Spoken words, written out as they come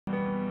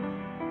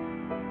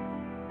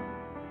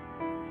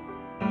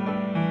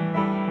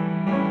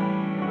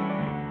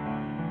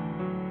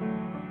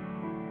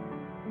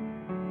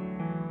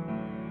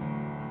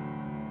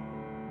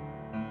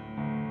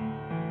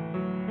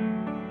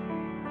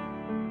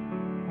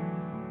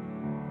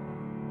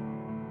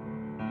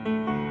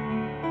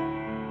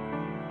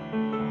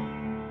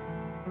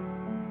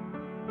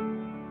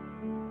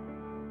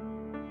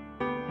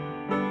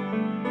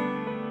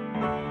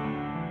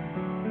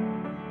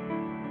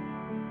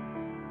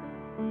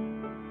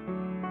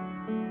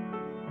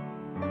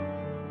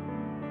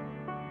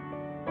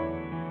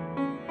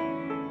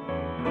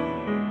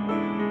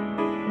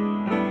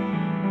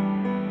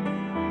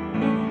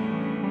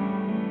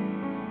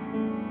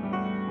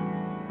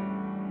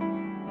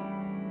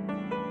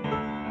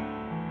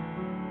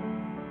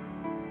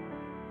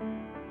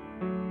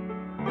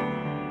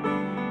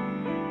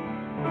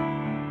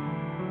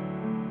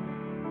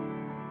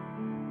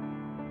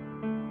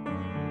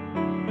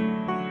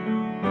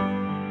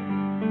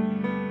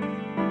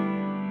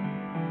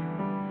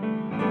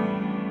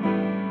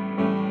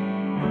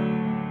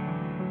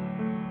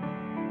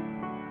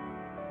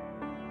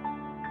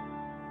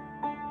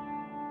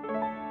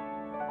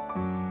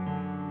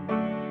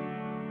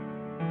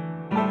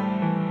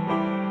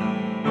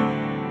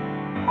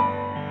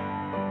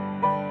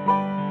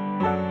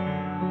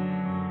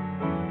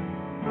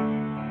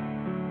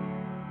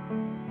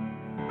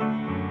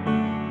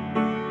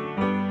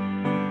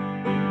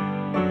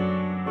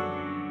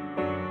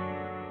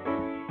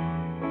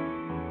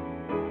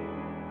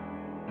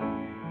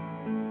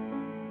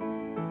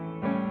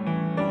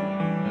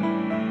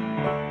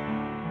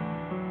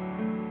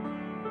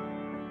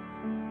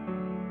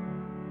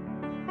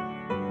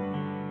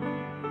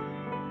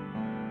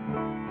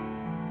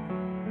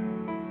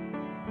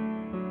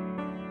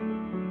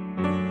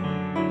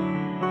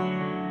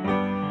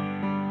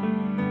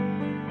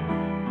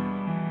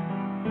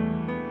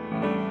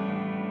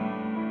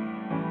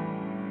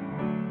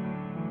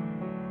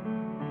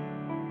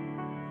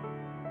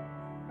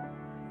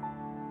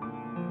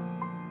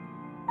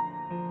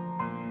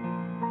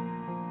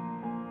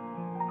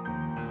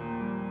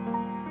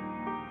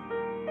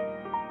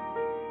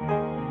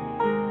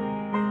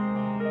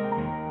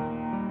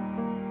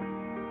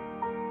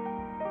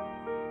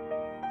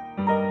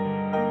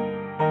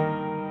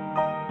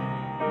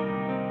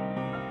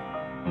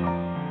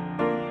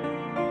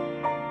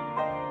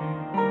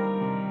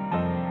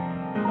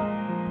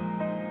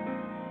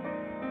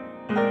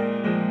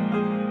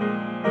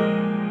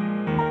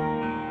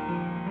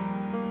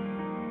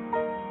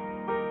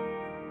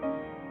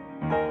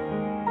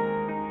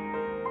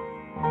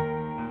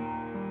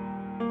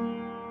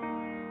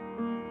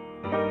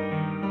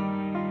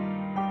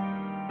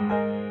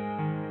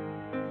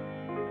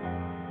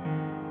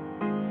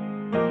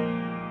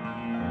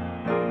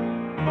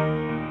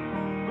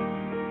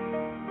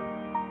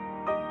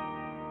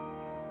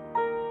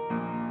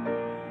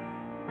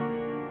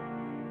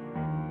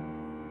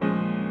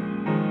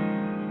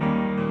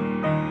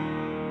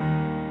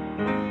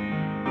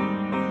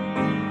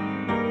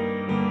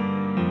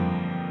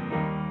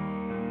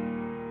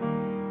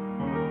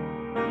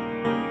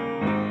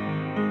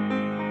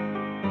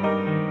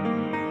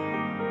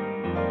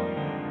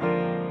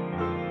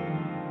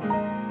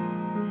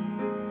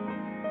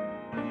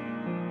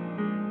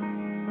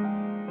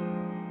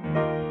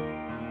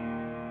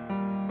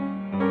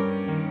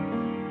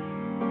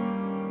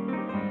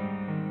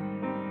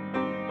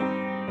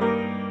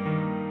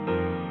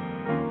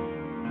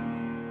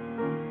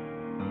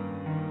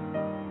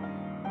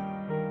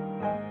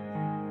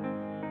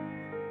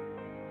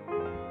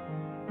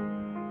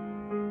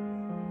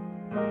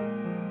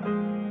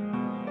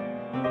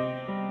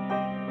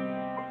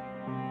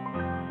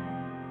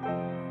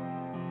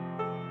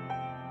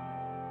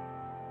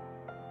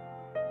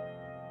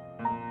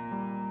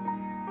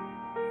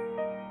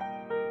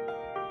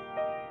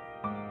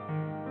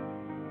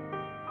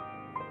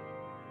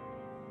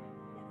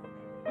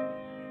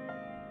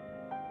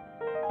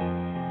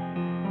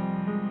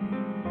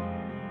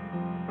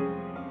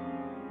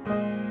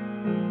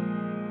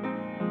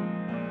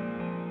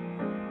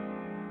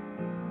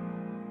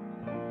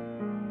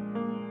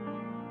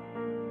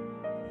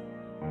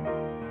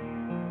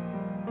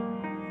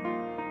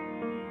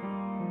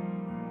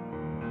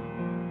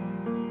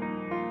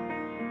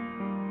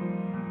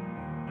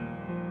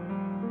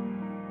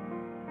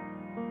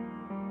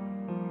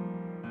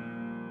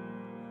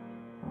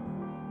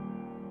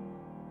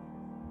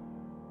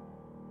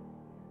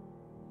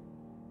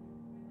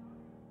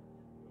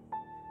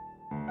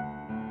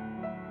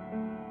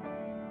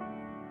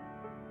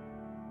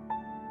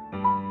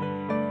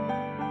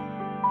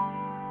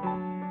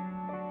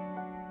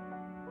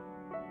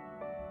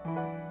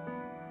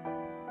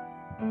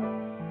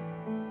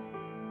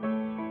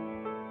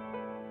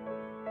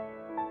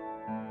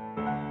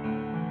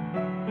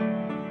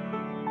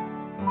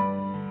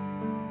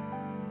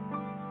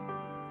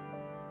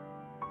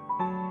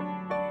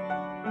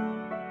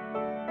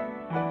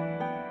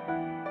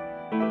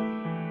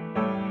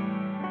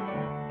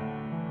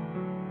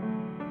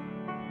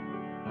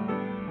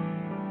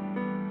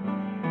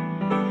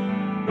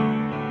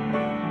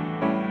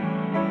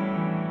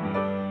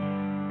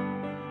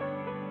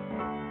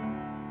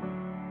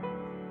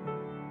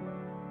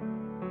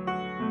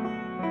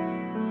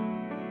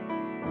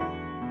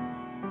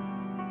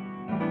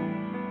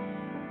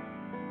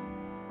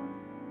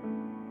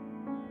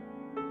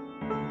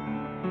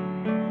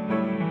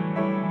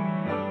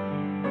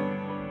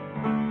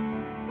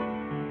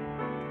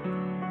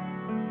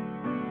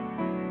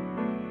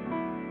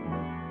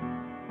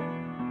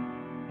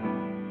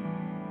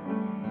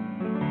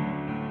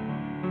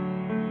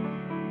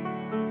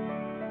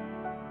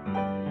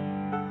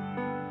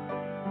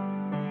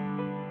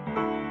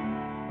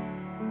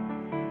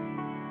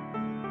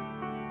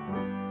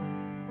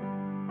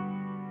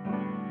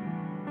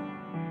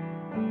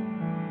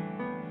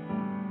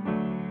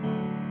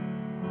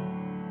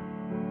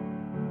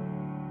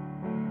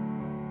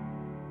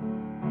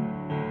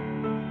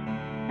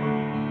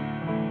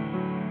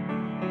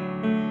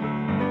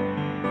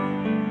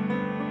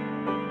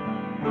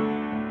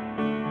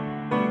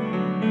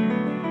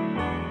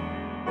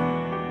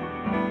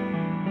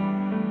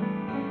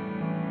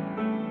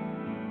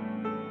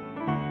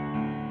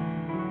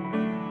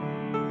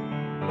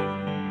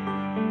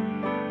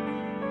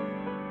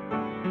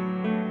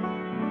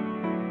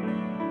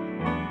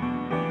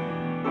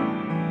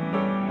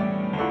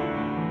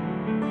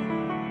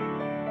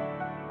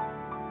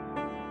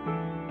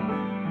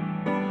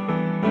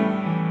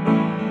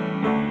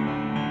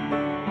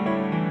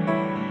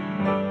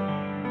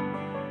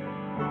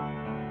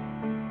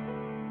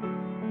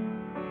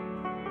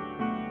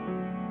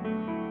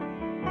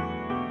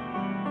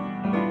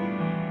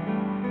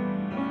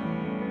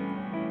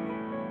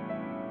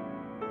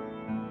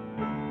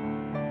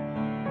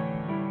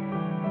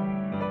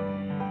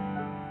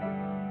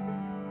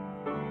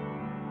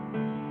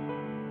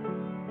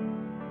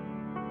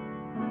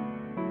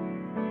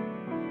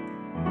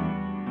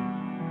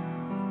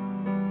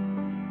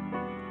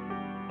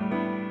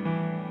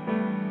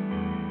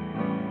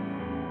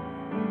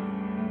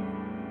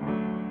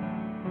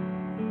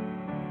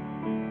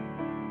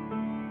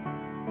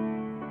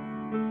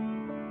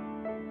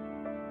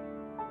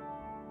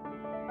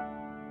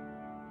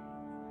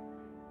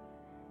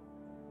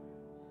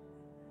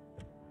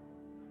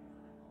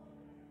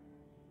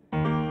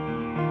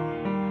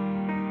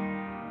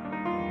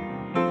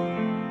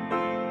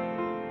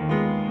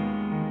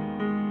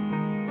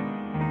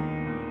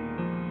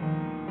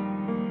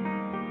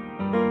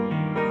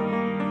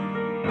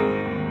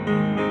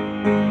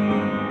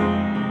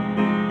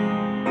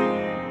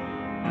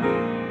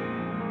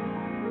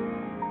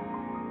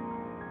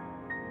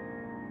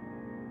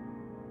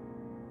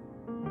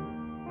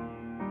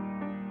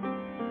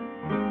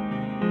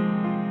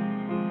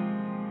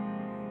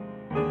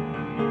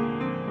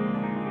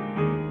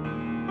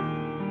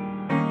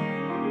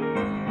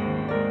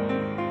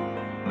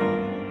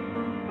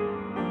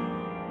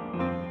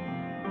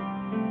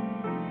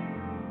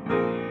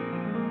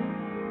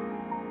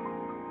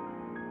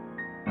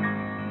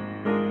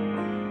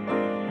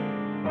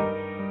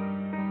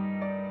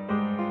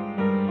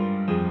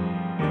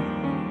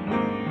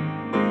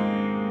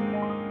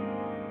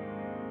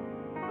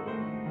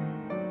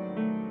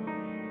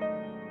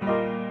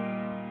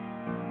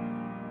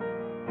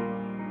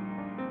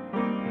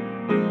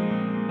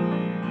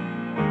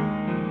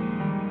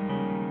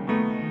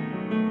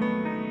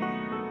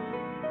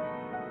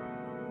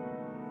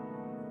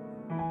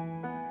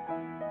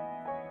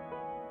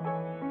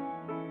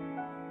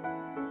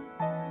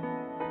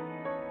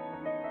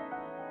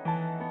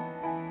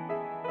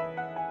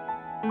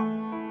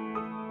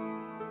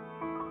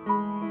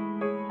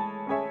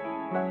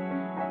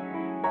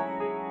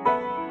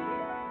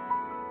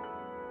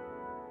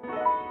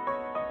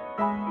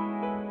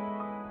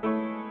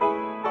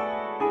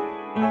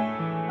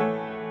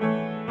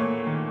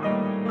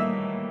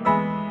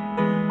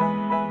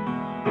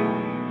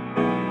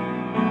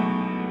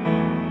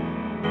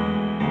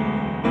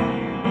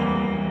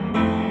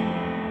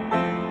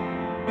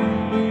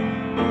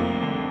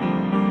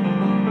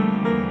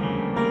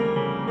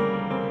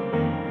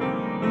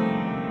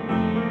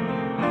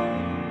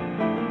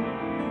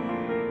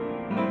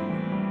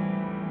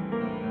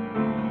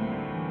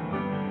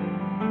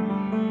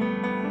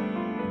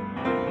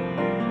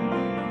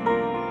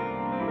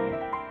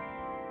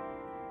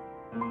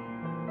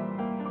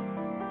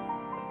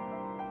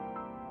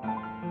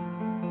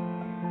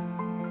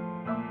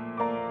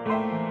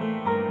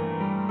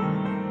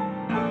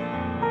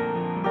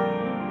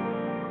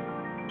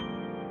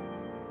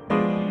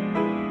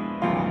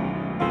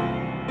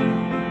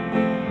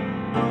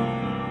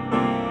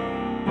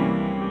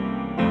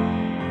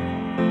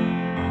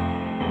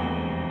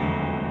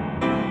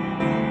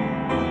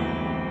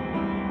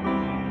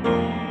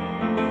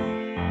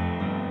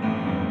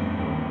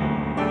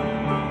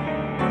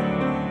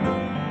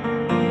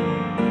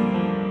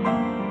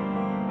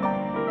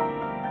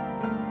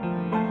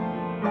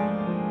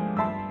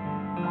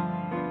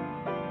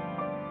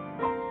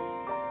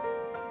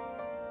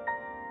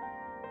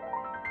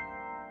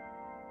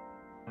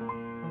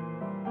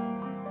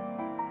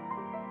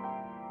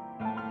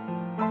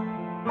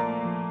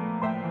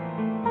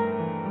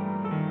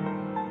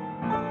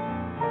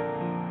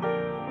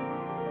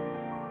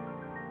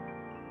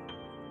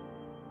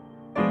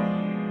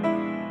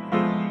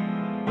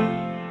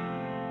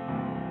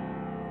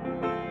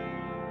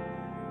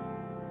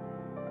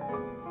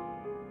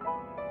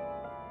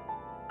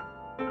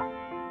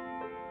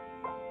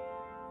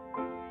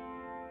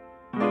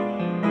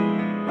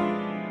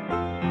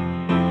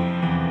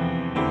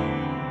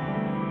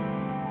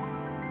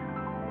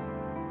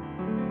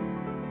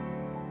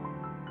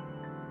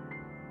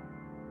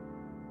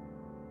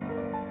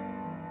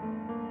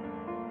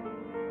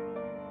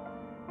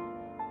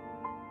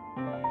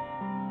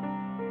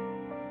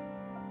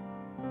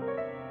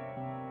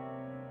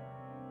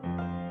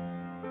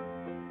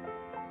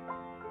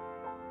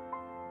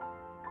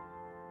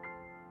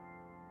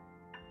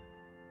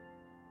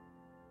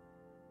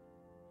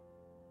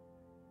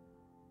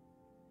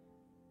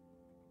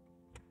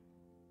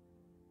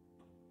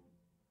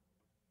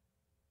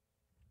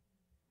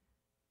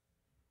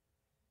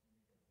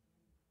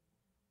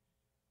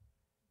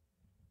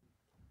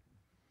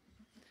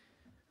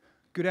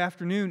Good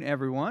afternoon,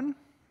 everyone,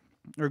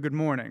 or good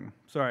morning,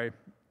 sorry.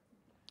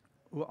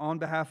 Well, on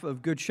behalf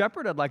of Good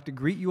Shepherd, I'd like to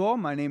greet you all.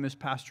 My name is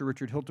Pastor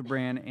Richard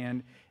Hildebrand,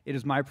 and it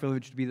is my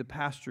privilege to be the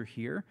pastor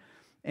here.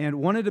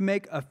 And wanted to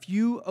make a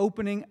few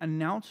opening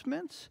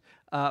announcements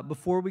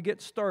before we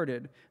get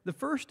started. The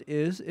first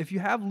is, if you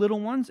have little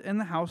ones in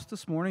the house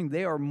this morning,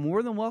 they are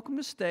more than welcome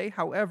to stay.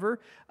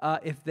 However,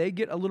 if they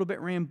get a little bit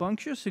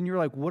rambunctious and you're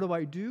like, what do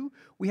I do?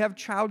 We have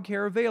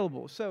childcare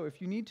available. So if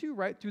you need to,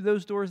 right through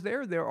those doors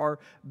there are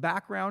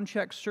background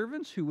check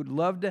servants who would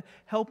love to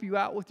help you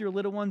out with your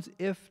little ones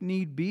if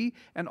need be.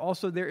 And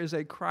also there is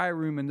a cry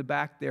room in the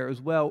back there as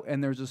well,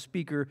 and there's a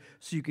speaker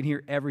so you can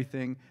hear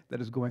everything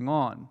that is going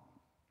on.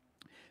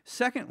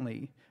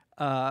 Secondly,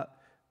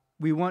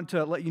 we want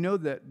to let you know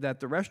that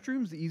the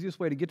restrooms, the easiest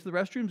way to get to the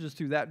restrooms is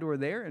through that door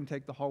there and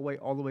take the hallway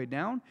all the way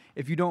down.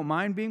 If you don't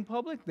mind being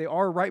public, they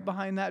are right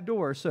behind that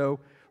door, so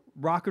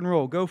rock and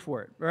roll, go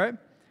for it, all right?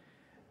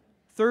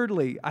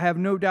 Thirdly, I have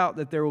no doubt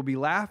that there will be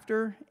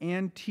laughter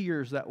and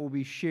tears that will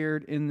be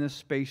shared in this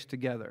space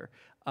together.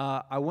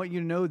 I want you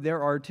to know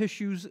there are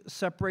tissues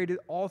separated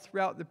all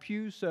throughout the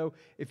pews, so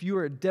if you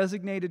are a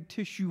designated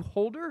tissue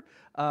holder,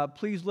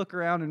 please look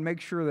around and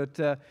make sure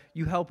that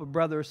you help a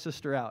brother or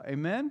sister out.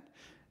 Amen?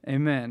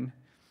 Amen.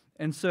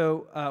 And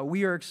so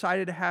we are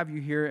excited to have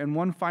you here. And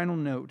one final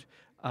note,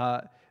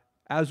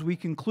 as we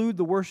conclude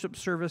the worship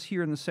service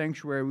here in the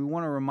sanctuary, we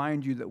want to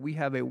remind you that we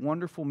have a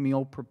wonderful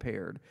meal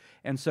prepared.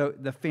 And so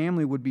the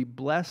family would be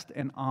blessed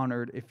and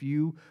honored if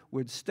you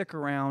would stick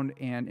around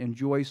and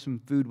enjoy some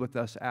food with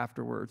us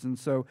afterwards. And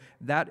so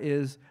that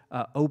is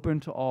open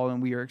to all, and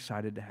we are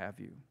excited to have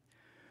you.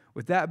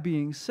 With that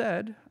being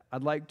said,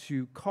 I'd like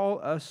to call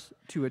us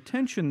to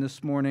attention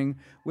this morning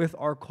with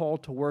our call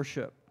to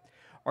worship.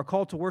 Our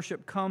call to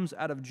worship comes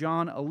out of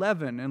John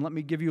 11, and let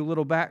me give you a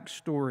little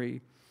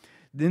backstory.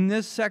 In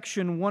this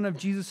section, one of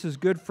Jesus'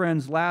 good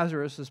friends,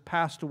 Lazarus, has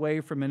passed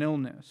away from an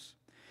illness.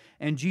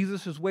 And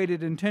Jesus has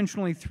waited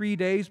intentionally 3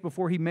 days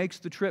before he makes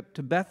the trip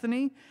to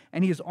Bethany,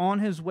 and he is on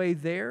his way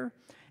there.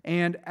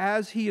 And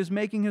as he is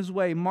making his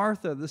way,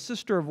 Martha, the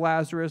sister of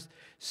Lazarus,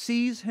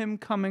 sees him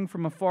coming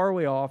from afar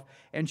way off,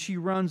 and she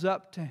runs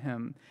up to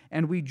him.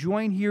 And we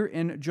join here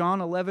in John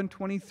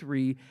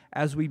 11:23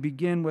 as we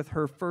begin with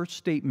her first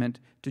statement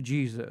to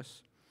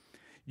Jesus.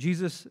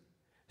 Jesus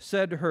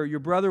said to her,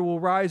 "Your brother will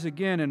rise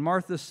again." And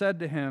Martha said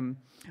to him,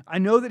 "I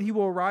know that he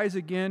will rise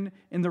again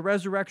in the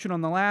resurrection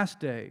on the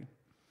last day."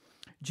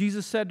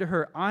 Jesus said to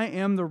her, "I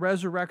am the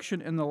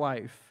resurrection and the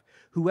life.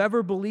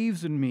 Whoever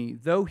believes in me,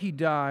 though he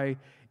die,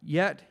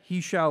 yet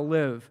he shall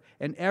live.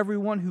 And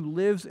everyone who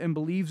lives and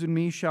believes in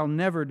me shall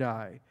never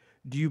die.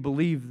 Do you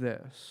believe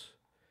this?"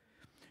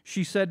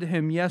 She said to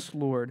him, "Yes,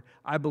 Lord,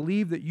 I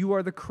believe that you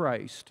are the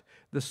Christ,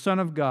 the Son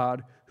of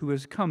God, who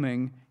is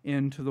coming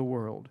into the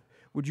world."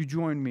 Would you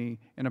join me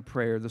in a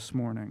prayer this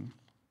morning?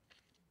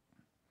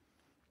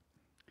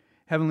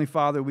 Heavenly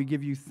Father, we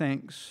give you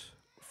thanks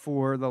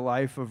for the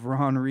life of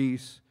Ron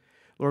Reese.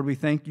 Lord, we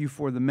thank you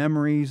for the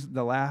memories,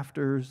 the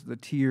laughters, the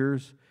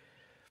tears,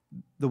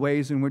 the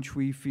ways in which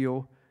we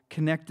feel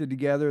connected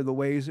together, the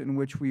ways in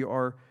which we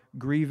are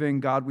grieving.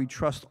 God, we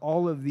trust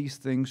all of these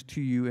things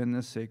to you in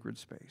this sacred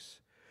space.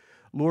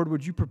 Lord,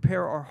 would you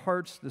prepare our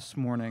hearts this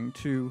morning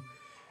to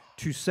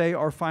say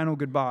our final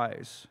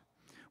goodbyes?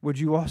 Would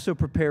you also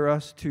prepare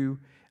us to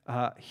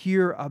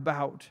hear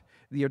about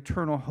the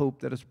eternal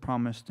hope that is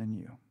promised in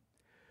you?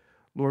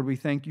 Lord, we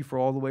thank you for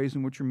all the ways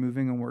in which you're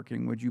moving and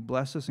working. Would you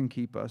bless us and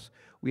keep us?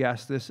 We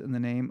ask this in the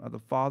name of the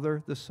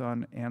Father, the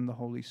Son, and the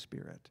Holy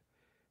Spirit.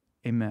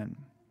 Amen.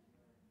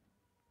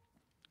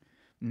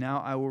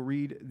 Now I will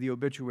read the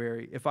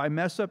obituary. If I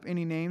mess up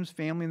any names,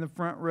 family in the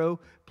front row,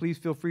 please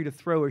feel free to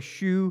throw a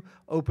shoe,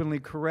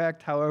 openly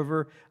correct.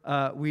 However,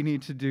 we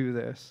need to do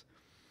this.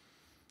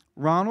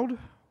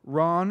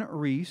 Ron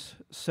Reese,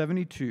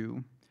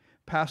 72,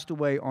 passed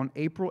away on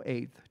April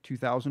 8th,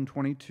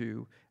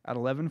 2022 at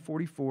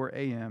 11:44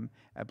 a.m.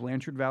 at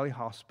Blanchard Valley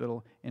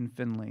Hospital in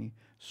Findlay,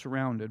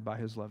 surrounded by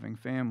his loving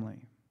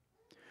family.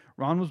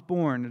 Ron was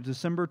born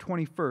December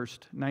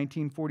 21st,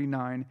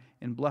 1949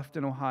 in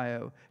Bluffton,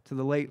 Ohio, to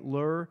the late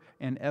Lur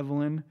and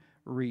Evelyn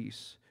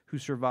Reese, who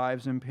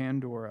survives in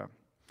Pandora.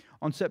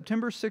 On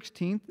September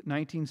 16th,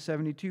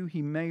 1972,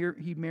 he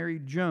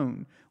married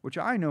Joan, which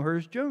I know her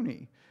as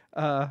Joni,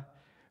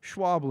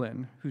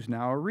 Schwablin, who's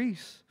now a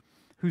Reese,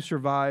 who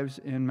survives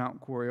in Mount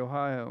Quarry,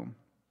 Ohio.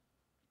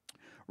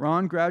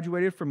 Ron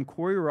graduated from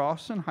Corey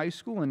Rawson High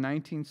School in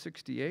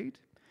 1968.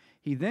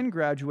 He then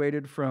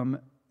graduated from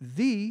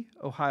The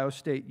Ohio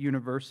State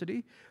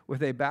University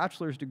with a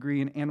bachelor's degree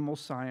in animal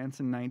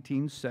science in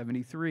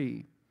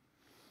 1973.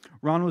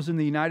 Ron was in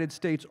the United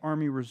States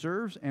Army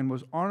Reserves and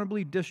was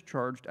honorably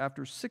discharged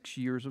after 6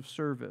 years of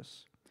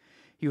service.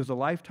 He was a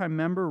lifetime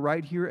member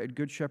right here at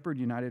Good Shepherd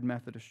United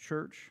Methodist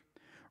Church.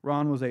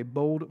 Ron was a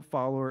bold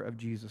follower of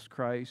Jesus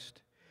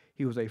Christ.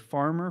 He was a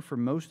farmer for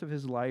most of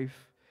his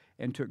life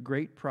and took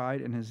great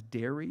pride in his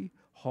dairy,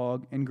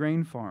 hog, and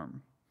grain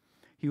farm.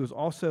 He was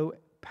also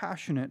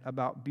passionate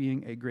about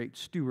being a great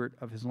steward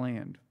of his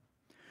land.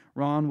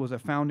 Ron was a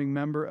founding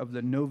member of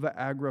the Nova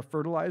Agri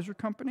Fertilizer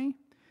Company.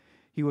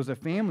 He was a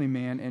family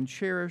man and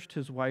cherished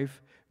his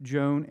wife,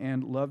 Joan,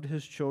 and loved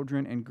his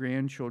children and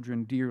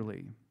grandchildren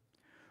dearly.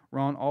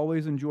 Ron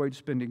always enjoyed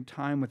spending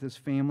time with his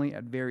family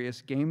at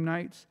various game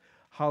nights,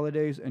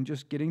 holidays, and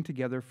just getting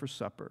together for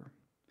supper.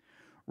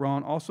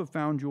 Ron also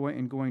found joy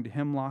in going to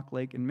Hemlock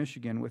Lake in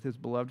Michigan with his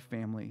beloved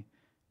family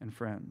and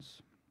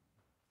friends.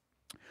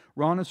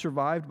 Ron is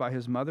survived by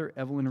his mother,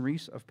 Evelyn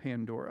Reese of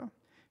Pandora,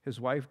 his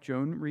wife,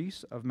 Joan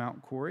Reese of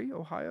Mount Corey,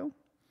 Ohio,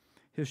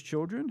 his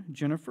children,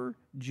 Jennifer,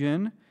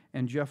 Jen,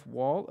 and Jeff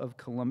Wall of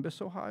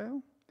Columbus,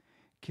 Ohio,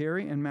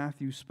 Carrie and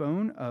Matthew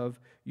Spone of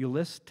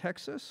Euless,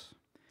 Texas,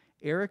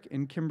 Eric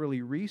and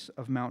Kimberly Reese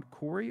of Mount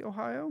Corey,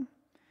 Ohio,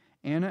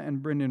 Anna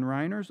and Brendan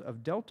Reiners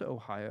of Delta,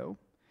 Ohio,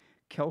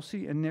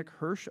 Kelsey and Nick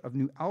Hirsch of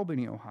New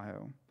Albany,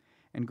 Ohio,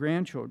 and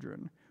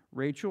grandchildren,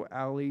 Rachel,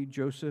 Allie,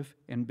 Joseph,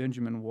 and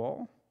Benjamin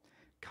Wall,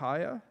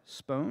 Kaya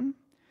Spone,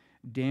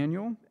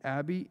 Daniel,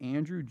 Abby,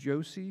 Andrew,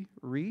 Josie,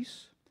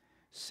 Reese,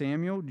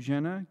 Samuel,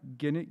 Jenna,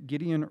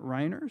 Gideon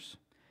Reiners,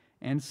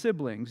 and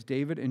siblings,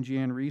 David and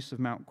Jan Reese of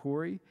Mount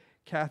Corey,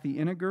 Kathy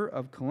Iniger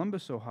of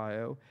Columbus,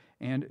 Ohio,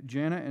 and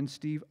Jana and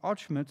Steve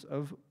Ochmitz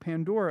of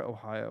Pandora,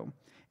 Ohio,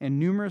 and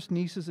numerous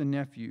nieces and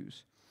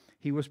nephews.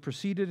 He was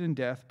preceded in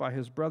death by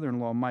his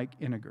brother-in-law, Mike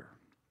Iniger.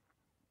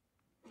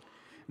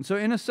 And so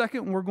in a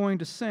second, we're going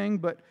to sing,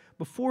 but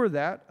before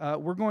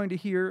that, we're going to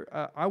hear,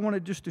 I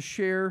wanted just to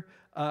share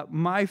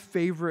my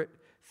favorite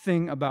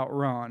thing about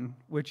Ron,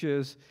 which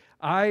is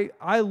I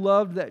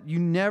loved that you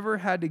never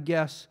had to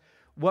guess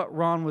what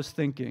Ron was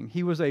thinking.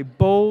 He was a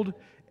bold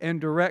and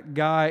direct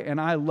guy,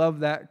 and I love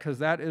that because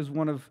that is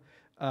one of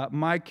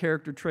my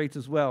character traits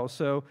as well.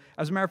 So,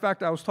 as a matter of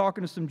fact, I was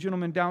talking to some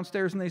gentlemen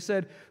downstairs, and they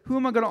said, "Who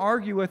am I going to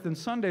argue with in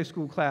Sunday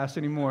school class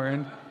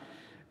anymore?"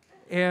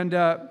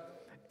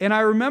 And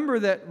I remember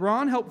that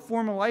Ron helped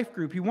form a life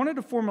group. He wanted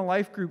to form a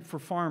life group for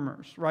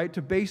farmers, right,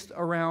 to base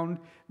around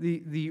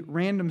the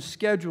random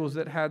schedules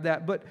that had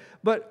that.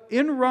 But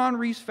in Ron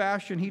Reese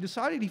fashion, he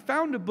decided he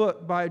found a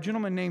book by a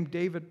gentleman named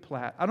David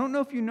Platt. I don't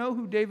know if you know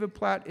who David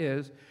Platt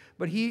is,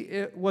 but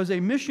he was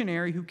a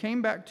missionary who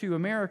came back to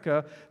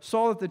America,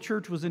 saw that the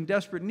church was in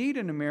desperate need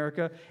in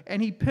America,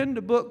 and he penned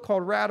a book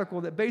called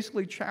Radical that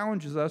basically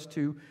challenges us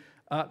to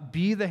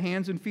be the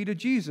hands and feet of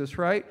Jesus,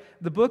 right?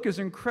 The book is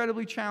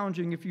incredibly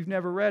challenging if you've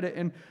never read it.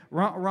 And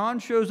Ron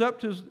shows up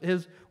to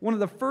his one of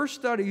the first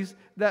studies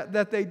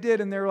that they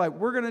did, and they were like,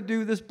 we're going to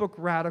do this book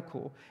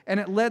Radical. And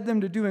it led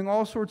them to doing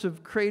all sorts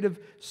of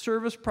creative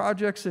service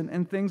projects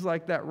and things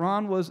like that.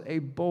 Ron was a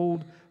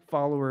bold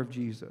follower of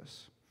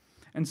Jesus.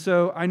 And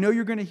so I know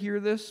you're going to hear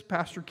this.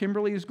 Pastor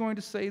Kimberly is going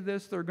to say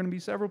this. There are going to be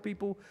several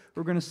people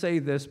who are going to say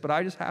this. But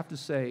I just have to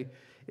say,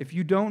 if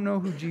you don't know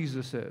who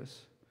Jesus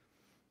is,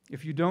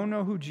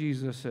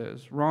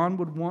 Ron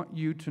would want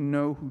you to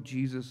know who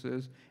Jesus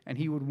is, and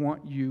he would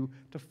want you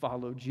to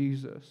follow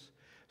Jesus.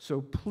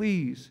 So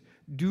please,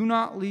 do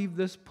not leave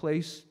this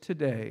place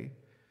today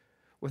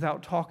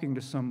without talking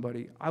to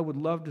somebody. I would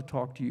love to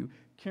talk to you.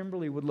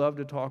 Kimberly would love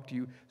to talk to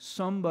you.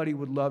 Somebody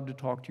would love to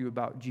talk to you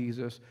about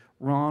Jesus.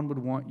 Ron would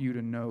want you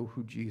to know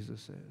who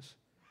Jesus is.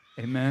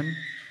 Amen?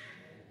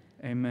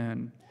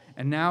 Amen.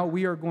 And now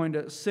we are going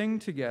to sing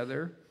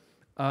together,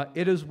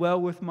 It Is Well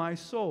With My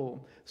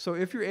Soul. So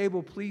if you're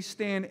able, please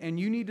stand, and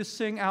you need to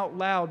sing out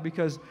loud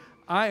because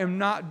I am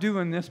not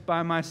doing this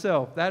by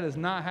myself. That is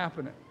not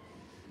happening.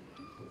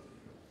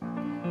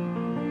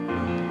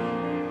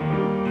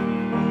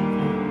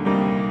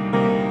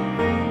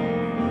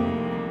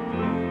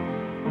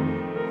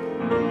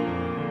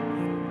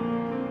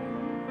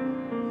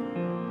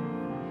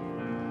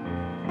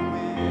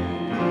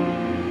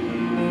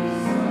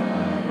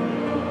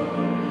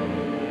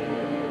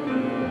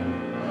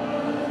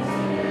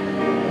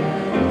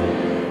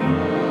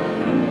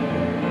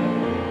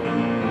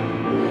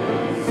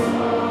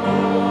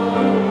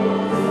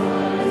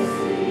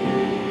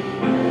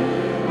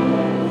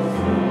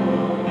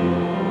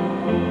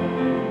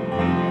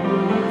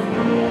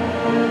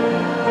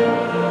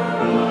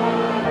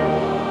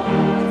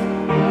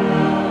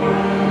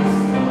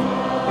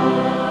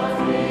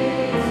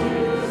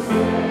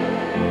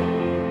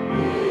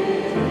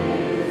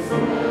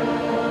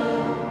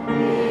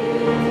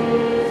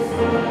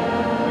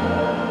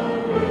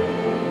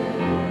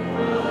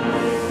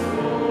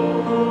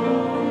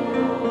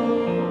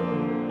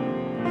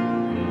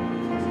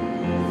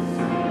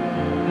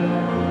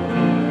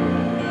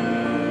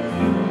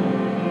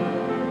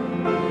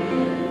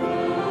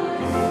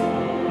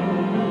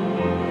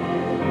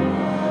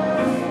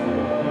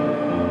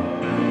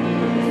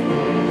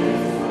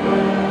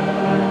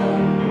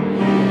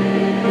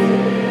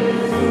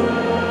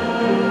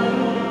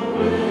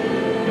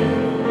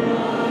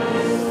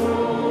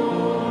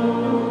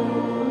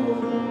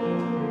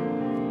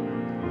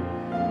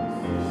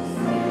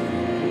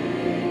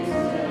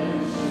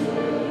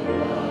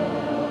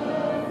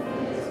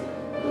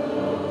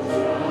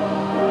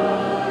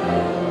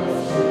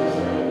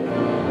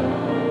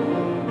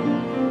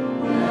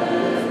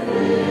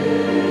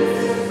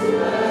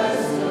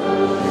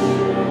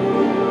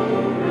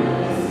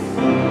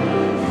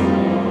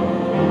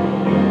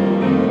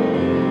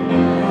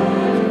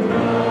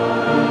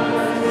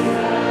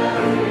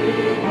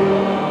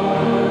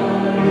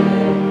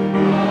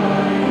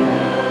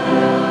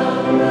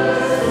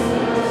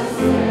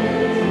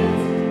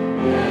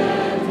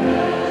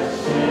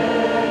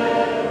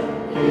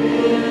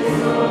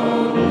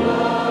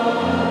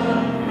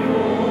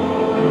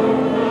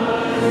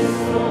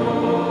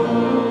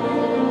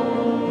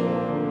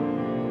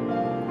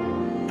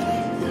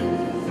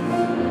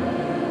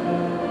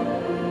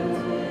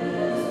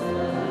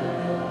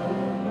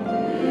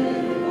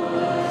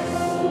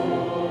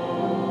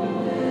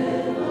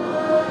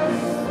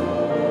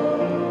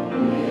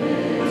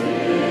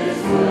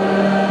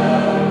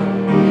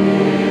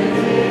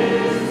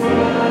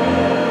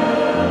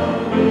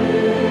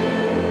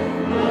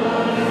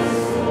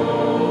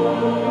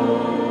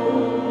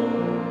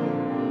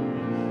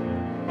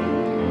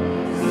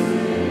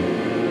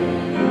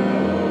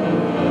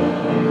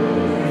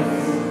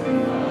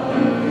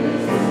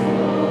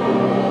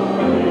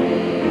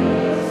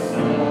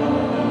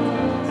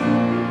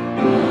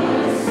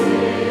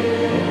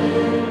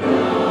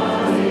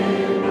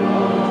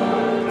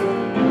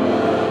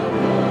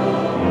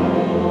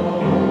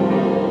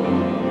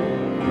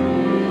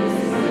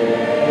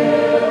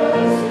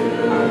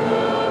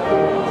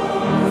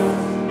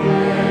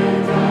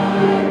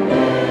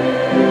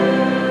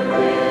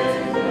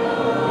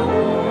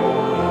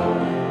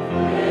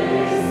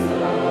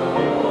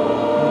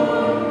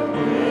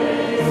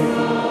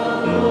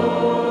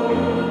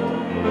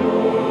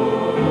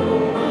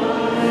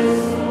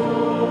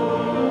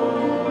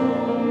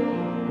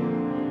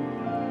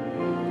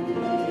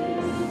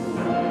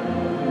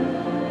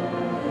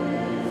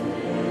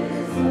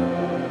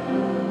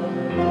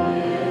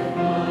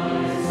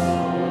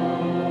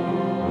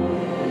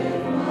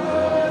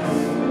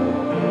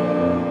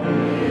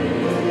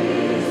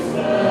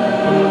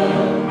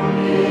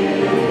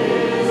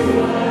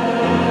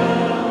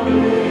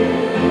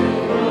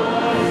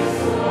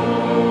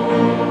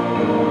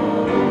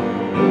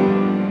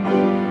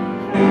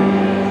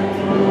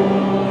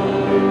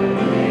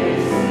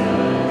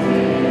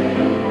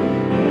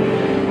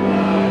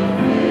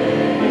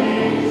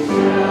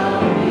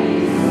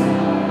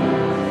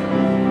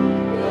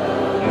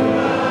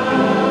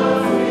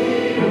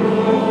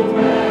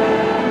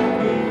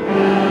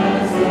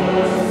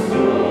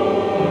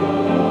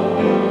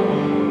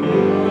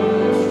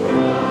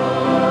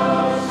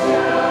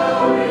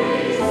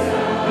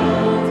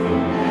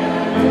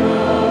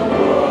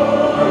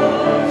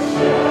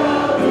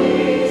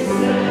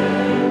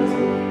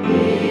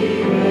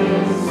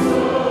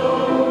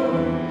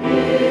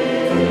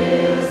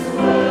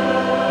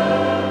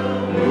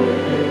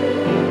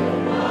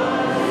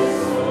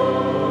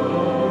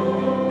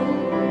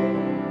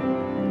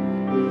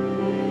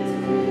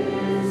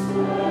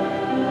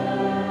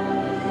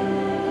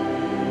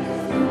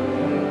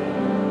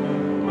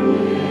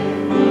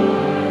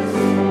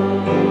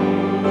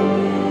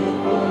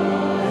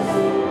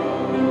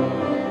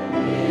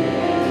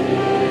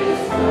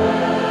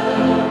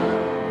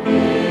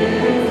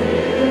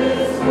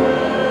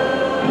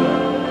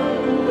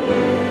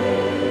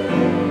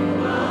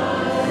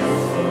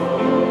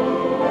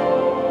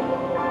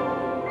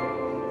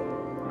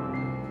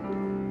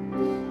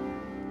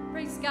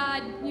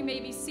 God. You may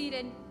be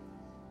seated.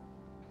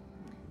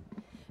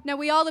 Now,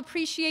 we all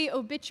appreciate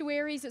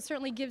obituaries. It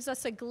certainly gives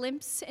us a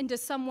glimpse into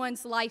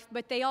someone's life,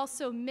 but they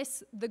also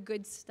miss the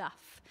good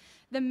stuff,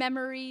 the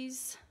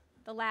memories,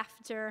 the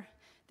laughter,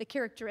 the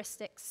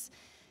characteristics.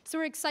 So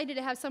we're excited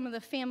to have some of the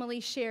family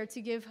share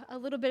to give a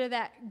little bit of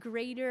that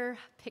greater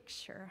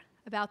picture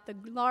about the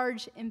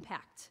large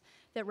impact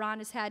that Ron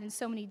has had in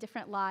so many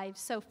different lives.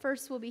 So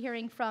first we'll be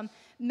hearing from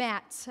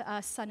Matt,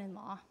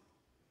 son-in-law.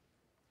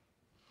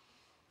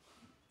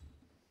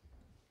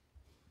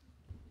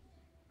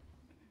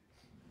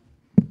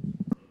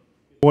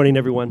 Good morning,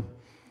 everyone.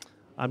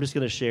 I'm just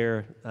going to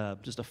share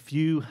just a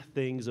few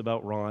things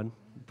about Ron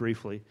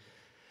briefly.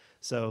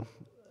 So,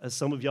 as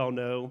some of y'all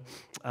know,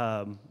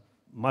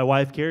 my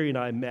wife Carrie and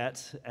I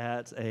met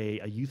at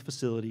a youth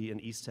facility in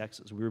East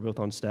Texas. We were both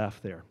on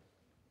staff there.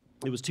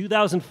 It was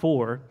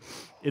 2004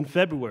 in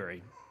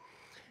February,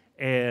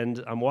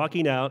 and I'm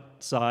walking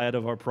outside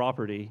of our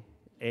property,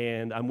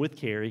 and I'm with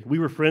Carrie. We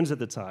were friends at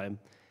the time,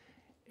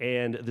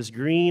 and this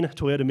green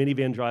Toyota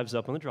minivan drives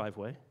up on the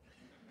driveway,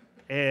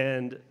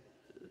 and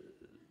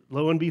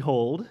lo and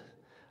behold,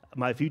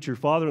 my future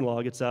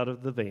father-in-law gets out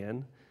of the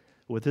van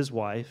with his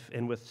wife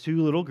and with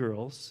two little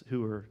girls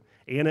who are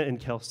Anna and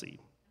Kelsey.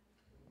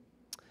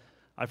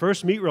 I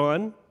first meet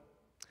Ron.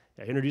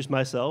 I introduced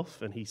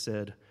myself, and he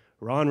said,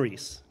 "Ron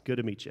Reese, good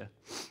to meet you."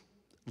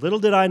 Little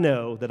did I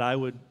know that I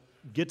would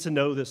get to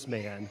know this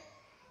man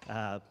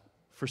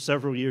for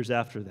several years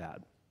after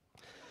that.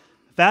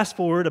 Fast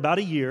forward about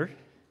a year,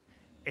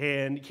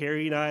 and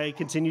Carrie and I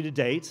continue to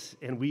date,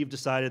 and we've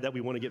decided that we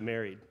want to get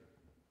married.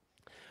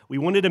 We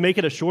wanted to make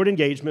it a short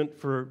engagement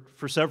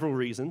for several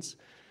reasons.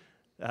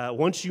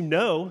 Once you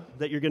know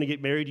that you're going to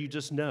get married, you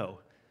just know.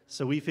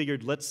 So we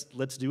figured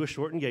let's do a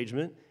short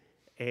engagement.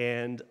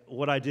 And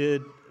what I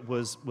did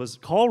was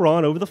call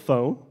Ron over the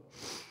phone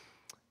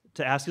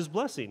to ask his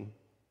blessing.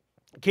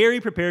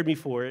 Carrie prepared me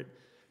for it.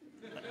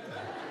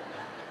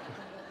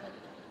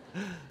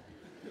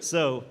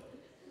 So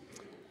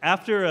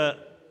after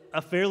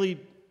a fairly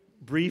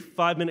brief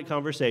 5-minute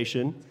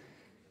conversation,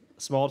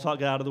 small talk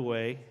got out of the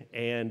way,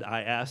 and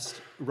I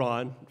asked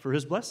Ron for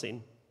his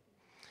blessing.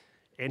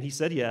 And he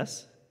said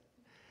yes.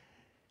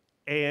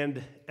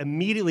 And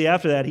immediately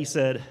after that, he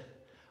said,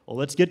 "Well,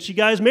 let's get you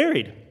guys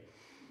married."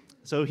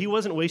 So he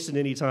wasn't wasting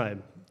any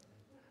time.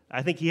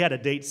 I think he had a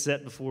date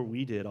set before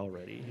we did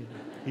already.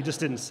 He just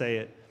didn't say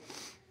it.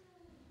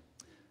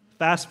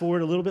 Fast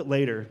forward a little bit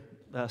later,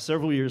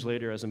 several years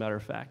later, as a matter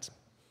of fact.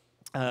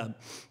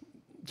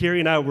 Carrie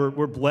and I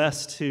were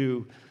blessed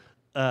to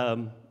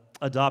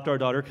adopt our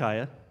daughter,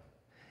 Kaya.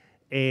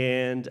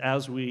 And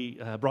as we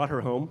brought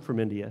her home from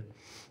India,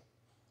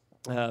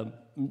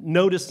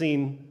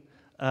 noticing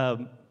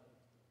a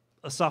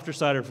softer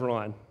side of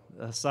Ron,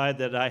 a side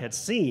that I had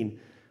seen,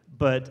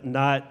 but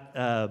not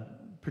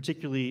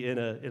particularly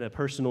in a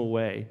personal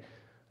way,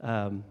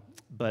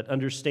 but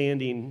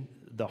understanding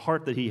the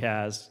heart that he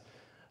has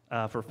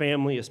for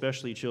family,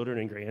 especially children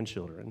and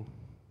grandchildren,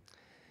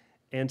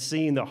 and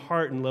seeing the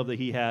heart and love that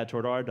he had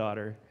toward our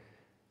daughter,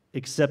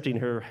 accepting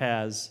her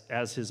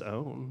as his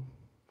own,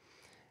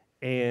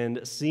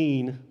 and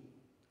seeing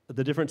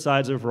the different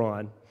sides of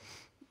Ron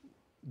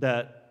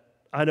that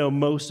I know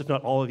most, if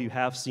not all of you,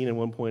 have seen at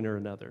one point or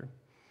another.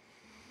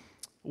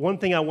 One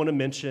thing I want to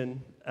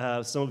mention,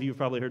 some of you have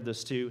probably heard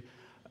this too,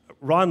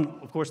 Ron,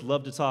 of course,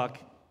 loved to talk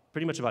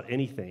pretty much about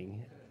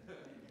anything.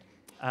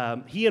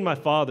 He and my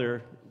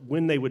father,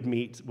 when they would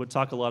meet, would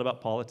talk a lot about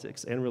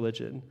politics and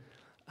religion.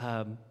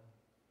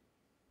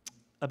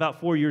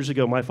 About 4 years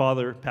ago, my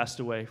father passed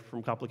away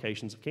from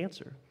complications of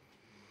cancer.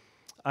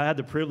 I had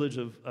the privilege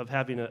of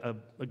having a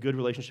good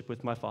relationship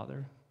with my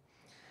father.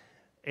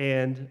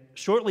 And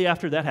shortly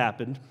after that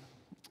happened,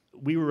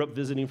 we were up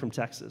visiting from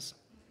Texas.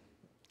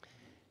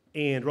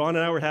 And Ron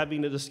and I were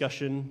having a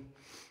discussion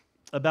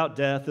about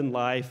death and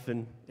life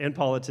and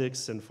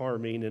politics and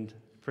farming and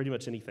pretty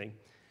much anything.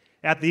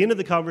 At the end of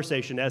the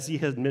conversation, as he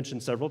had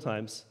mentioned several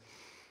times,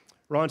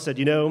 Ron said,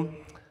 "You know,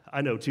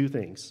 I know two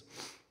things.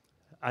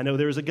 I know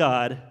there's a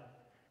God,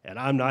 and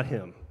I'm not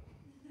him."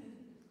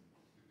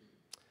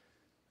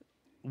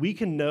 We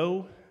can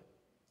know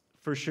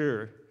for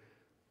sure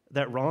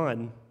that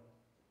Ron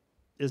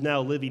is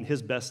now living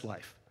his best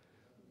life.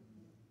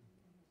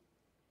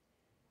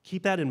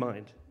 Keep that in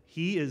mind.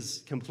 He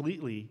is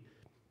completely,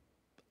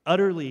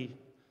 utterly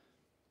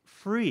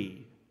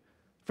free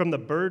from the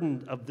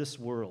burden of this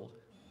world.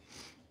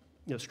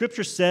 You know,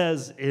 Scripture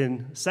says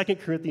in 2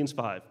 Corinthians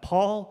 5,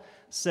 Paul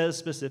says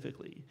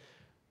specifically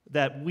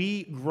that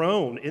we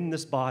groan in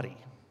this body,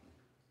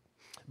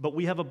 but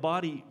we have a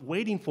body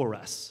waiting for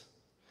us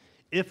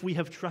if we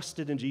have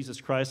trusted in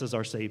Jesus Christ as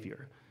our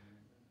Savior.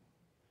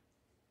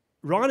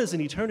 Ron is in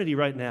eternity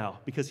right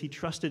now because he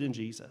trusted in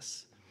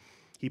Jesus.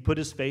 He put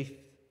his faith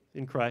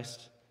in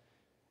Christ,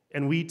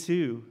 and we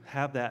too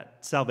have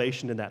that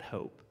salvation and that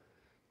hope.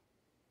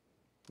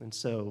 And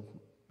so,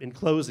 in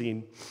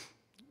closing,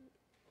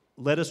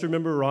 let us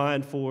remember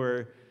Ron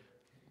for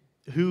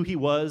who he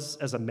was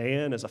as a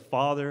man, as a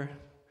father,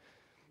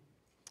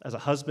 as a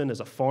husband, as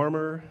a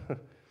farmer,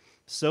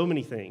 so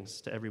many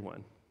things to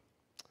everyone.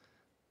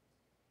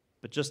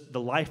 But just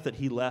the life that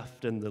he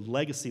left and the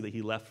legacy that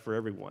he left for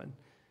everyone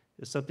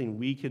is something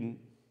we can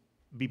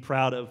be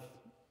proud of,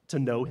 to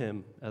know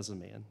him as a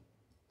man.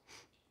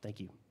 Thank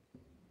you.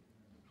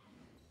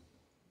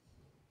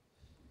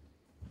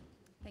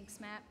 Thanks,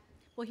 Matt.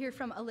 We'll hear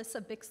from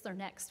Alyssa Bixler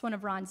next, one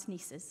of Ron's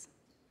nieces.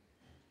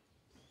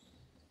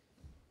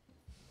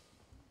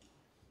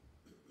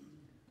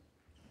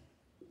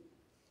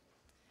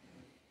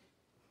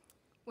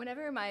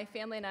 Whenever my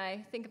family and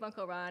I think of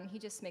Uncle Ron, he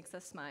just makes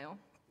us smile.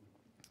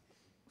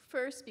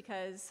 First,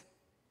 because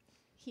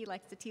he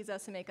likes to tease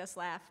us and make us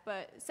laugh,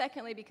 but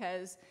secondly,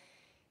 because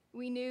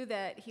we knew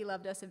that he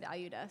loved us and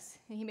valued us,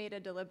 and he made a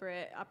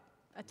deliberate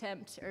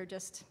attempt or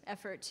just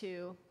effort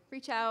to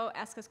reach out,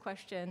 ask us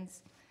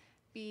questions,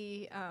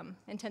 be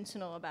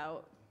intentional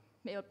about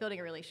building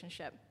a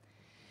relationship.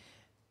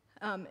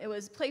 It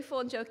was playful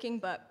and joking,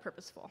 but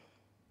purposeful.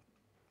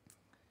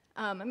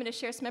 I'm going to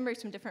share some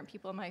memories from different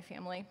people in my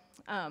family.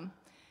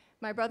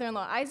 My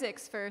brother-in-law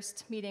Isaac's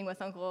first meeting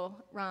with Uncle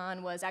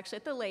Ron was actually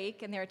at the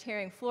lake, and they were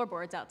tearing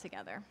floorboards out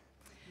together.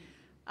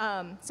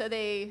 So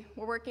they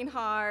were working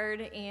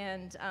hard,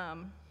 and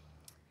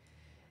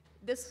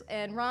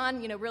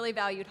Ron, really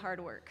valued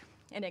hard work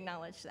and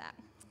acknowledged that.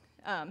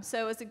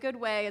 So it was a good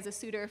way as a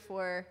suitor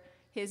for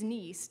his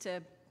niece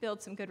to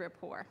build some good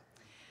rapport.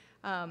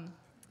 During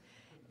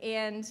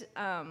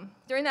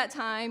that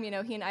time, he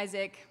and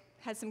Isaac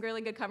had some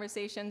really good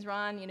conversations.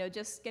 Ron,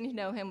 just getting to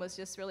know him was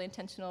just really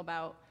intentional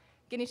about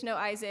getting to know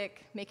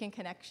Isaac, making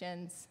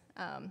connections,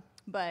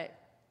 but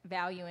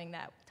valuing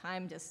that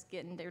time just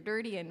getting there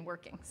dirty and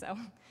working. So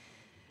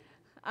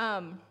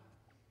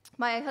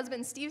my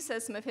husband Steve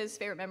says some of his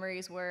favorite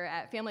memories were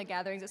at family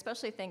gatherings,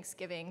 especially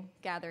Thanksgiving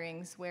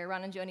gatherings, where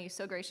Ron and Joni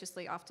so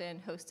graciously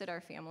often hosted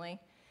our family.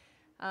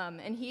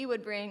 And he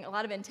would bring a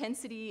lot of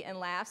intensity and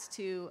laughs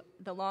to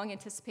the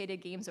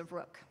long-anticipated games of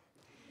Rook,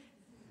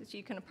 which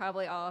you can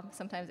probably all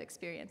sometimes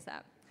experience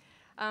that.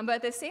 But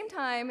at the same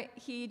time,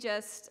 he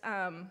just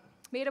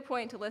made a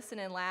point to listen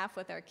and laugh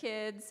with our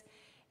kids,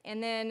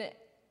 and then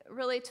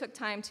really took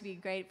time to be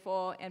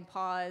grateful and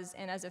pause,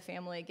 and as a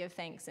family give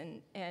thanks,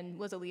 and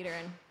was a leader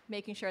in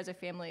making sure as a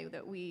family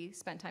that we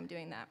spent time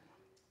doing that.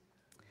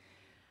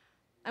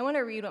 I want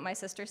to read what my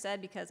sister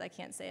said because I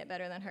can't say it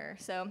better than her.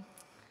 So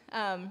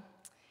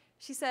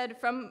she said,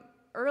 "From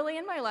early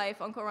in my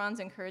life, Uncle Ron's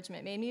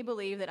encouragement made me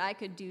believe that I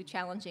could do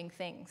challenging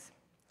things.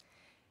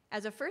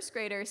 As a first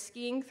grader,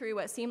 skiing through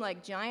what seemed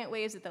like giant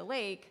waves at the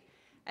lake,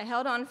 I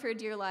held on for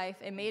dear life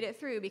and made it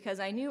through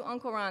because I knew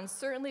Uncle Ron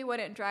certainly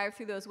wouldn't drive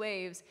through those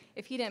waves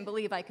if he didn't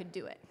believe I could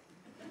do it."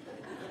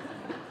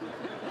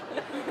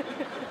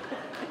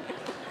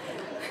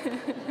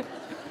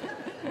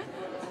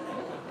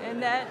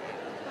 And that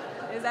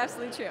is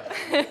absolutely true.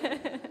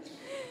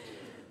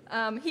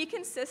 He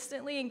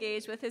consistently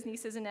engaged with his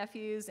nieces and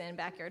nephews in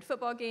backyard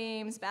football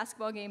games,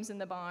 basketball games in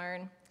the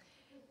barn.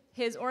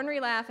 His ornery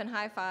laugh and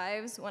high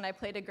fives when I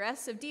played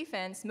aggressive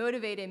defense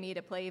motivated me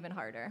to play even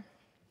harder.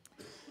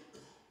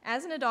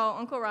 As an adult,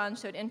 Uncle Ron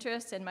showed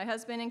interest in my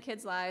husband and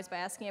kids' lives by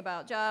asking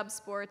about jobs,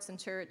 sports, and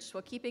church,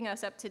 while keeping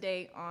us up to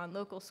date on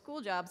local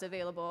school jobs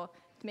available,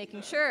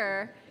 making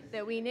sure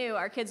that we knew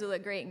our kids would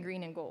look great in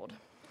green and gold.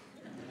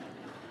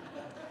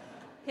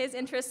 His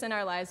interest in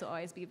our lives will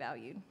always be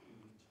valued.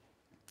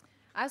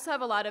 I also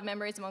have a lot of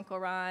memories of Uncle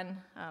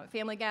Ron,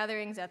 family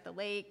gatherings at the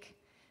lake,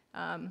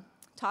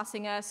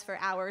 tossing us for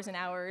hours and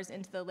hours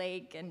into the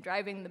lake and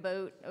driving the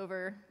boat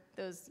over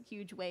those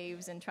huge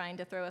waves and trying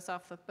to throw us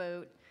off the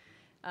boat.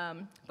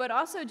 But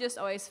also just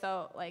always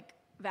felt like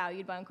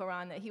valued by Uncle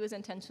Ron, that he was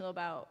intentional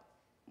about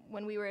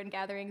when we were in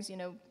gatherings,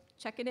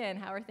 checking in,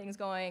 how are things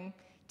going,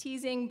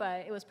 teasing,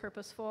 but it was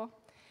purposeful.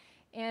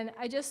 And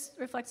I just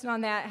reflected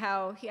on that,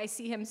 how I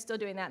see him still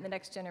doing that in the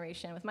next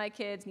generation with my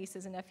kids,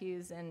 nieces and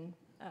nephews, and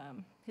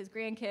his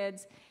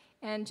grandkids,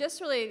 and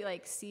just really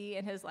see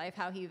in his life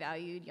how he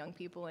valued young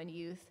people and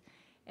youth.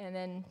 And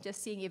then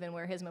just seeing even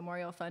where his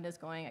memorial fund is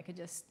going, I could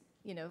just,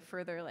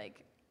 further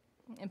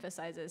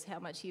emphasizes how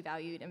much he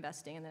valued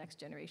investing in the next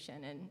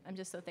generation, and I'm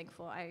just so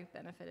thankful I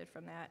benefited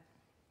from that.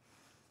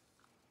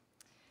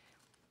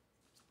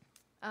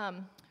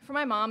 For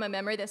my mom, a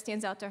memory that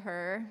stands out to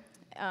her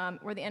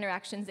were the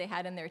interactions they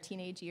had in their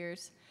teenage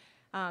years.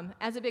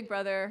 As a big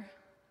brother,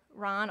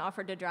 Ron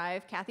offered to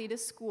drive Kathy to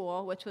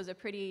school, which was a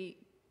pretty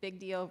big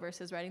deal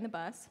versus riding the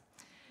bus.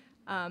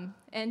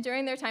 And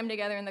during their time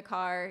together in the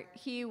car,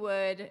 he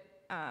would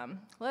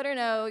let her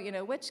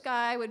know, which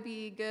guy would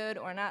be good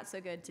or not so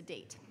good to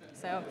date.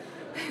 So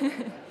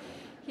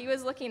he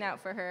was looking out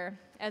for her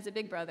as a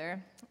big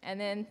brother. And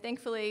then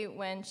thankfully,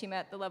 when she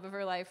met the love of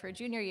her life her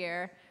junior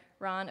year,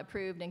 Ron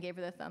approved and gave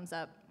her the thumbs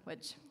up,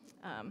 which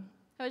I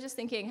was just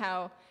thinking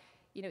how,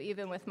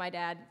 even with my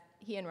dad,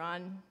 he and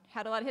Ron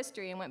had a lot of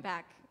history and went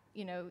back,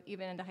 even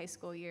into high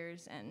school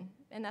years,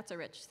 and that's a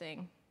rich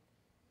thing.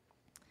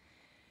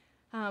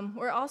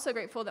 We're also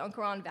grateful that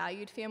Uncle Ron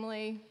valued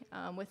family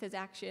with his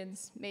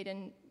actions, made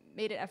an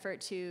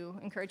effort to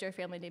encourage our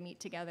family to meet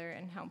together,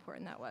 and how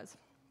important that was.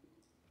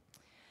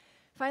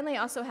 Finally,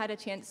 I also had a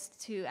chance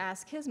to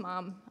ask his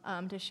mom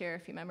to share a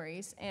few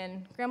memories.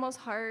 And Grandma's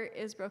heart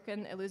is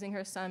broken at losing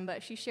her son,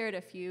 but she shared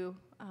a few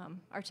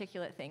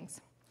articulate things.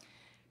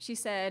 She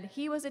said,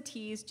 "He was a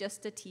tease,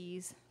 just a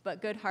tease,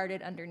 but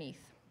good-hearted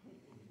underneath.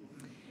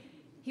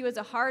 He was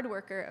a hard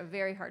worker, a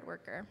very hard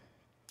worker.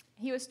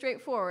 He was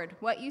straightforward.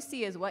 What you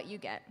see is what you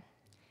get.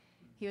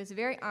 He was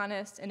very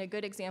honest and a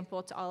good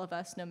example to all of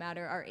us, no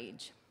matter our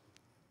age."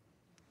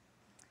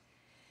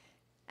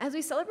 As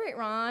we celebrate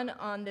Ron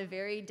on the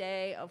very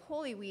day of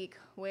Holy Week,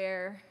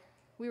 where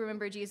we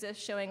remember Jesus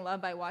showing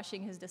love by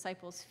washing his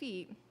disciples'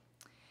 feet,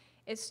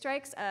 it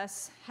strikes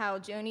us how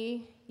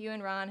Joni, you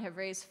and Ron have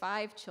raised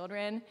 5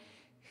 children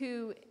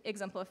who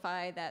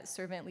exemplify that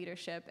servant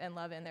leadership and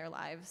love in their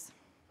lives.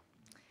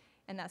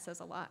 And that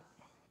says a lot.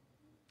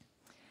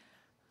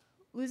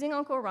 Losing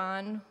Uncle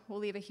Ron will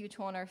leave a huge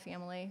hole in our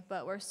family,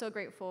 but we're so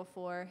grateful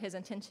for his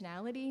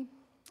intentionality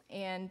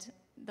and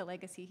the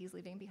legacy he's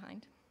leaving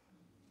behind.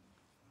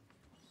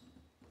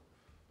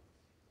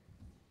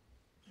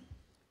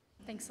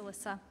 Thanks,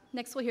 Alyssa.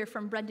 Next, we'll hear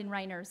from Brendan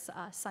Reiner's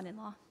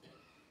son-in-law.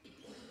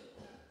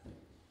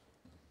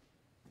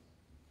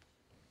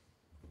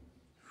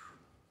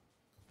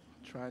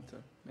 Tried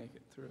to make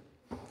it through.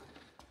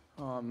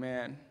 Oh,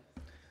 man.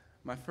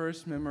 My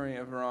first memory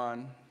of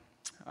Ron,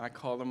 I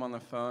called him on the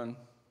phone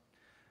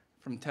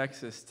from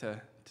Texas to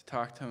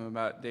talk to him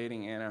about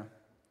dating Anna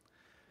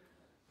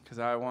because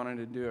I wanted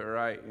to do it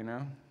right, you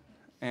know?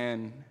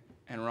 And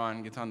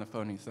Ron gets on the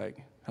phone. He's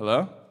like,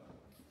 "Hello?"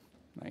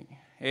 I'm like,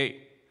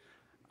 "Hey.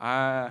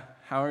 How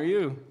are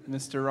you,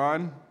 Mr.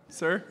 Ron,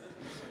 sir?"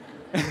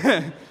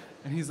 And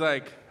he's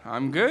like,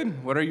 "I'm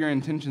good. What are your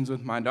intentions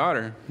with my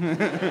daughter?"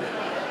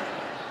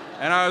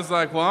 And I was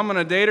like, "Well, I'm going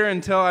to date her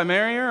until I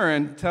marry her or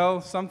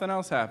until something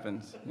else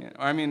happens. You know,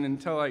 I mean,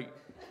 until like..."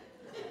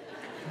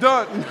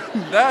 Don't,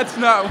 that's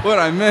not what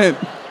I meant.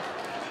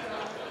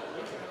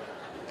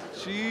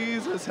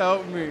 Jesus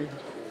help me.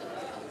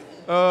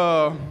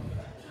 Oh,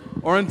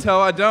 or until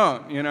I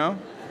don't, you know?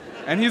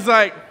 And he's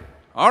like,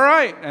 "All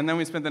right." And then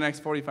we spent the next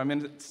 45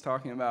 minutes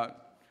talking about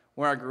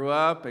where I grew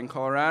up in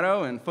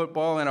Colorado and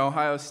football in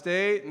Ohio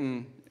State,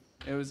 and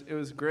it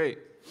was great.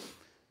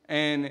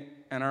 And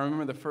I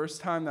remember the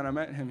first time that I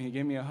met him, he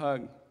gave me a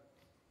hug.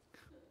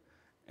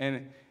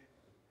 And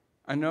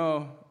I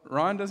know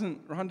Ron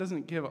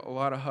doesn't give a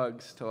lot of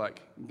hugs to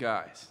like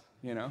guys,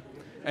 you know?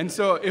 And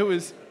so it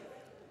was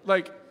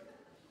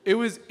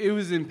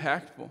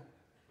impactful.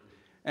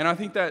 And I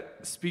think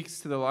that speaks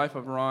to the life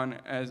of Ron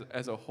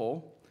as a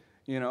whole.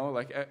 You know,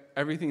 like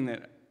everything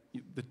that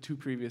the 2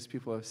 previous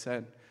people have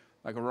said,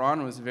 like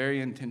Ron was very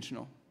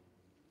intentional.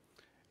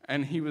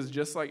 And he was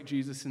just like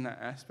Jesus in that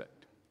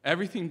aspect.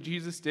 Everything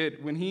Jesus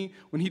did, when he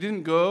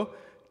didn't go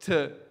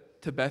to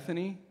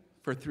Bethany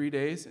for 3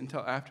 days until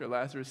after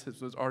Lazarus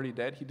was already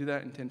dead, he did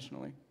that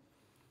intentionally.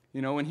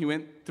 You know, when he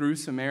went through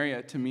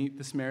Samaria to meet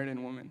the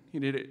Samaritan woman, he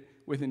did it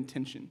with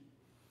intention.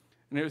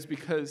 And it was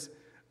because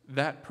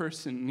that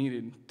person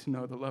needed to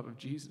know the love of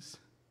Jesus.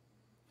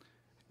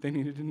 They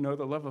needed to know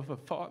the love of a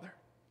father.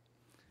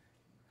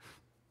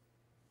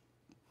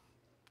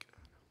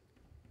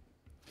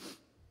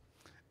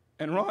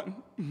 And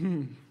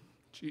Ron,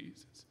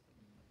 Jesus.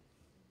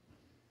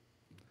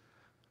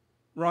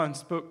 Ron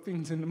spoke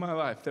things into my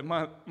life that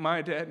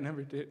my dad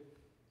never did.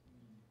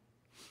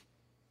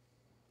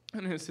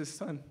 And as his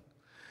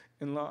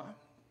son-in-law,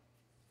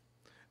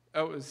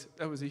 that was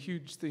a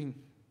huge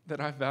thing that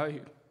I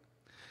valued.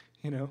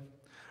 You know,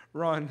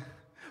 Ron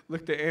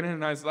looked at Anna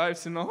and I's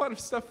lives, and a lot of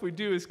stuff we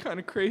do is kind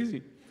of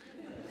crazy.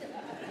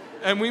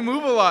 And we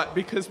move a lot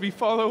because we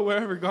follow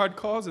wherever God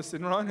calls us,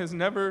 and Ron has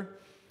never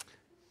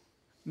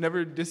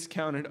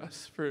discounted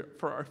us for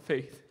our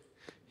faith.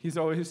 He's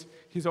always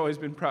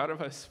been proud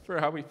of us for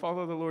how we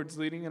follow the Lord's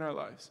leading in our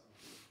lives.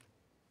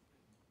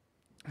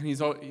 And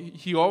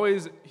he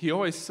always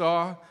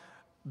saw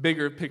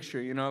bigger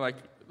picture, you know, like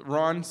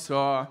Ron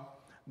saw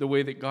the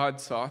way that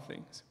God saw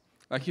things.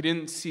 Like he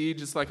didn't see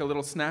just like a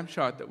little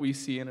snapshot that we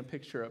see in a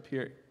picture up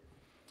here.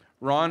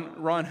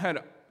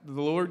 The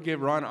Lord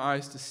gave Ron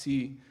eyes to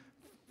see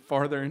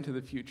farther into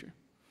the future.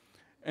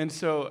 And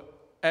so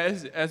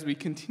as we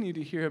continue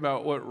to hear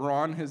about what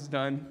Ron has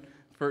done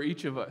for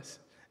each of us,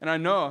 and I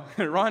know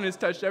Ron has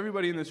touched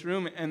everybody in this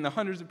room and the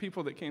hundreds of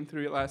people that came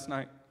through it last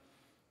night.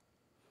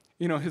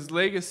 You know, his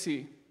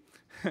legacy,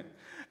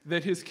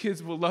 that his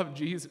kids will love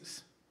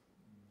Jesus.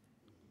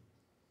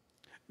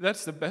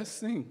 That's the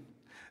best thing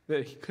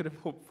that he could have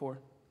hoped for.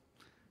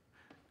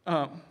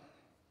 I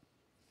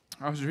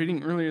was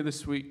reading earlier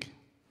this week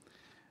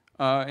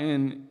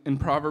in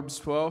Proverbs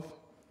 12,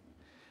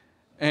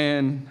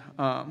 and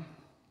I'm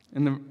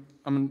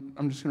just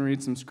going to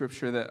read some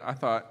scripture that I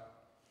thought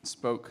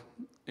spoke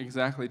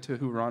exactly to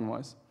who Ron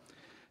was.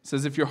 It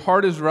says, "If your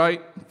heart is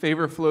right,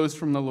 favor flows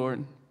from the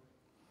Lord.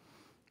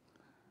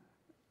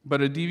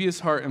 But a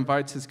devious heart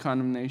invites his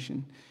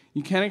condemnation.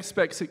 You can't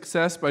expect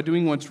success by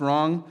doing what's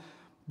wrong,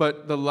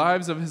 but the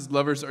lives of his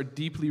lovers are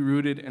deeply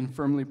rooted and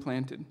firmly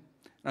planted." And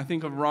I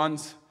think of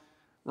Ron's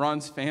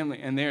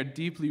family, and they are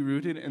deeply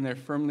rooted and they're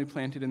firmly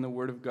planted in the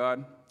Word of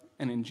God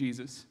and in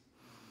Jesus.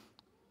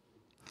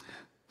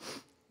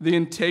 The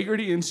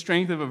integrity and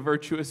strength of a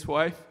virtuous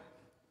wife,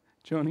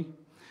 Joni,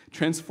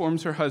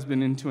 transforms her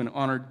husband into an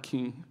honored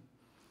king.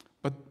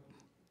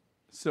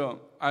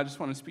 So I just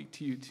want to speak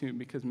to you too,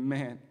 because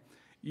man,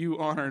 you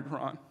honored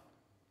Ron.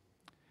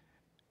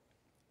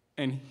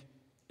 And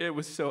it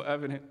was so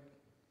evident.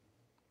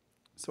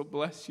 So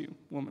bless you,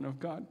 woman of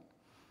God.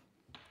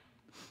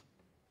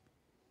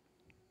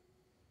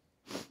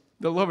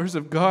 The lovers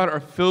of God are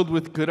filled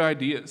with good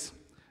ideas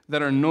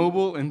that are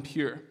noble and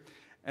pure.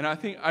 And I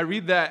think I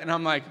read that and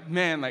I'm like,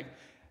 man, like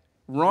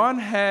Ron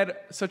had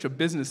such a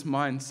business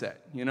mindset,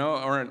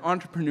 or an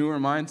entrepreneur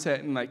mindset,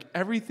 and like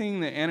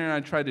everything that Anna and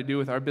I tried to do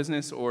with our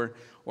business or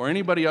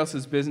anybody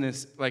else's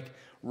business, like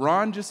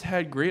Ron just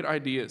had great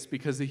ideas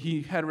because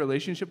he had a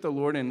relationship with the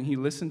Lord and he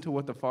listened to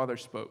what the Father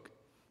spoke,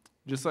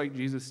 just like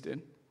Jesus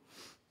did.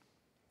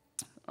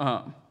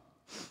 The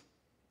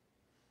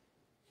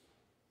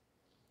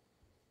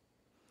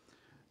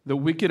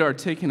wicked are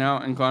taken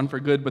out and gone for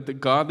good, but the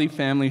godly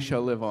family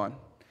shall live on.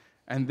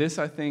 And this,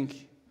 I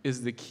think,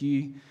 is the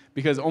key,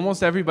 because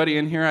almost everybody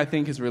in here, I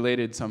think, is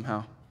related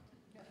somehow.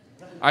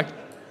 Like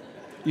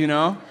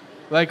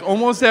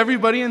almost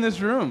everybody in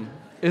this room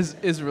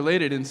is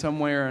related in some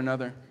way or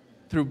another,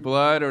 through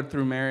blood or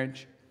through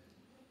marriage.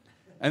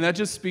 And that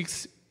just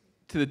speaks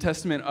to the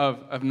testament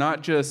of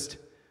not just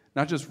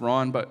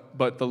Ron,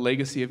 but the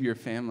legacy of your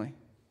family.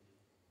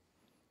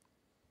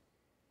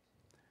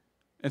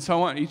 And so I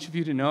want each of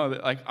you to know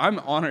that, like, I'm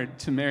honored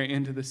to marry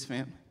into this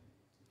family,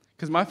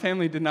 because my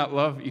family did not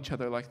love each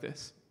other like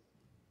this.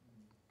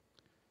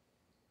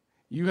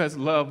 You guys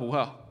love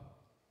well.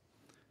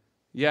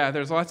 Yeah,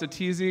 there's lots of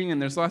teasing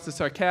and there's lots of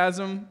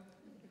sarcasm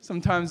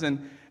sometimes,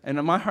 and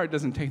my heart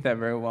doesn't take that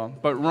very well.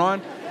 But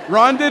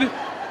Ron did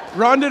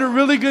a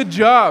really good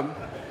job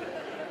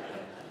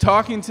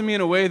talking to me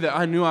in a way that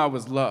I knew I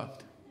was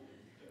loved.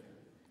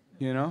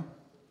 And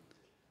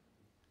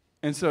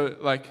so,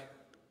 like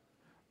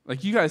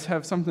you guys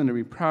have something to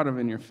be proud of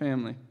in your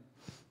family.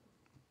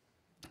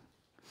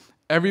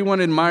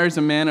 Everyone admires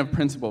a man of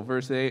principle.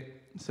 Verse 8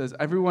 says,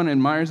 everyone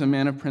admires a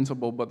man of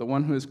principle, but the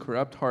one who has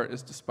corrupt heart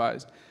is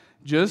despised.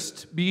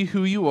 Just be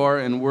who you are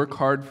and work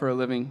hard for a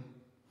living,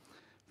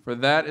 for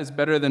that is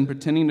better than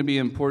pretending to be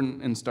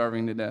important and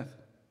starving to death.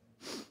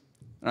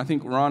 And I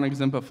think Ron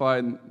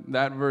exemplified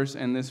that verse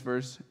and this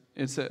verse.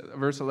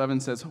 Verse 11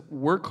 says,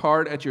 work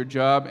hard at your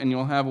job and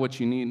you'll have what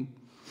you need.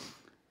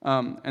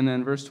 And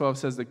then verse 12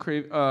 says, but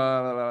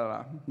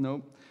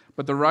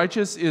the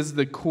righteousness is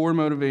the core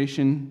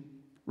motivation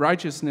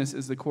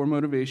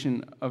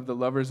of the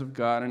lovers of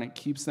God, and it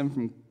keeps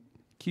them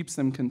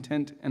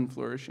content and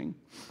flourishing.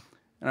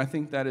 And I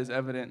think that is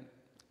evident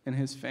in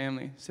his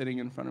family sitting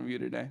in front of you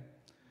today.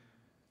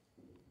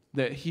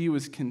 That he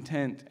was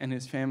content and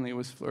his family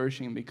was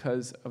flourishing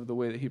because of the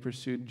way that he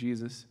pursued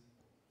Jesus.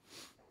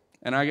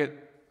 And I get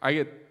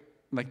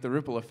like the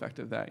ripple effect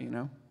of that,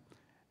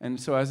 And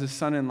so as his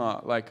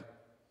son-in-law, like,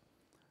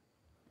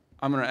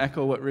 I'm going to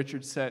echo what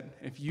Richard said.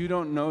 If you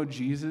don't know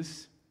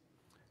Jesus,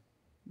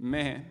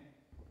 man,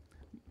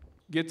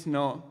 get to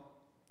know him,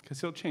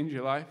 because he'll change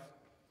your life.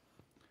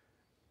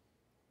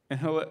 And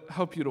he'll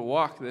help you to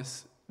walk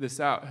this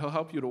out. He'll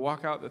help you to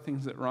walk out the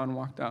things that Ron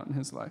walked out in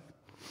his life.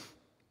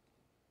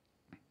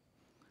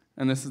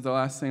 And this is the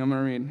last thing I'm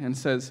going to read. And it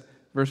says,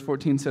 verse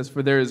 14 says,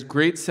 for there is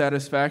great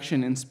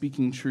satisfaction in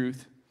speaking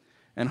truth,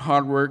 and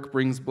hard work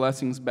brings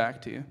blessings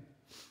back to you.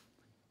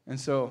 And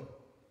so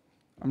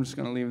I'm just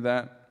going to leave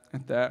that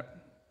at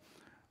that.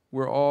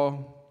 We're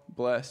all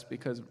blessed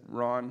because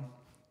Ron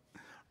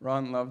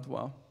loved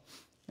well.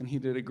 And he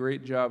did a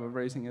great job of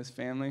raising his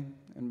family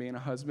and being a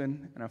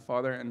husband and a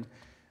father. And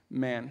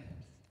man,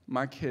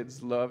 my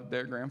kids loved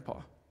their grandpa.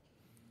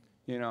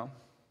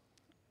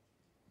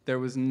 There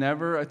was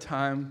never a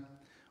time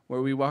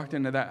where we walked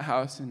into that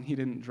house and he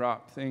didn't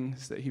drop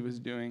things that he was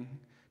doing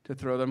to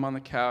throw them on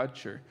the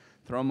couch or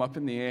throw them up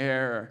in the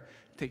air or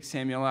take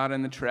Samuel out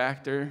in the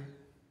tractor.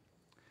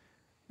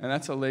 And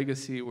that's a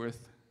legacy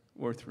worth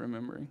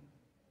remembering.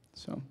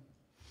 So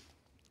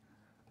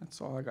that's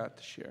all I got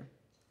to share.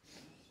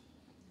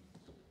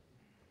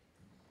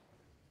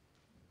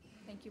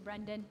 Thank you,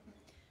 Brendan.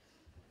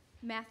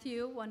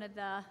 Matthew, one of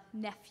the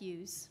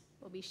nephews,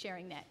 will be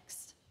sharing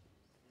next.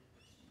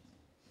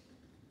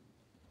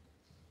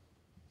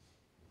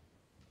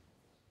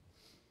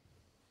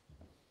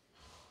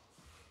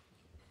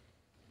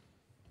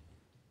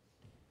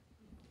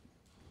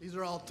 These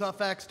are all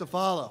tough acts to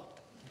follow.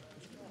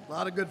 A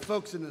lot of good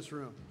folks in this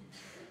room.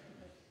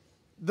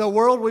 The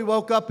world we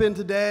woke up in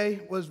today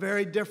was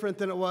very different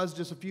than it was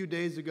just a few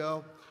days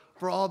ago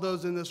for all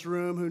those in this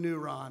room who knew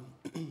Ron.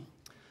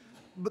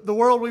 But the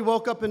world we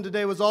woke up in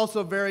today was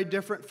also very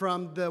different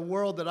from the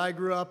world that I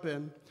grew up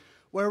in,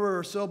 where we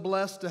were so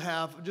blessed to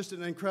have just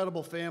an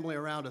incredible family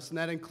around us. And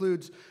that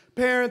includes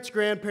parents,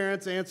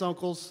 grandparents, aunts,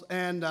 uncles,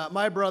 and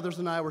my brothers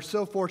and I were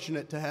so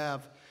fortunate to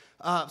have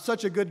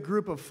such a good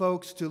group of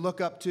folks to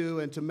look up to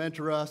and to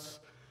mentor us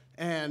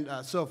and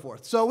so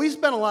forth. So we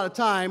spent a lot of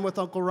time with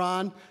Uncle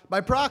Ron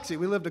by proxy.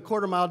 We lived a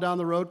quarter mile down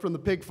the road from the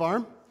pig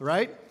farm,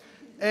 right?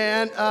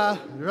 And,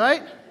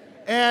 right?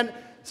 And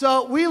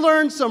so we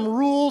learned some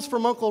rules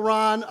from Uncle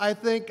Ron. I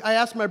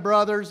asked my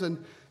brothers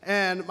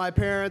and my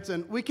parents,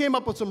 and we came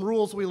up with some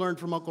rules we learned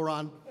from Uncle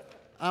Ron.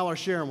 I want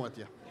to share them with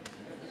you.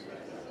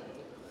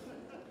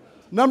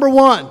 Number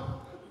 1,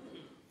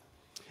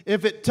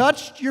 if it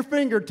touched your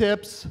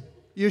fingertips,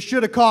 you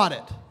should have caught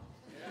it.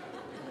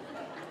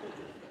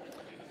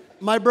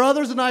 My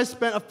brothers and I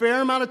spent a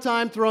fair amount of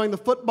time throwing the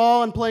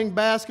football and playing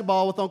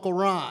basketball with Uncle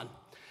Ron.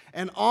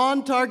 An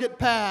on-target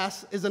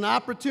pass is an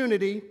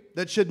opportunity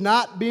that should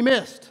not be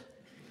missed.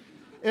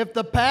 If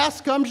the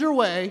pass comes your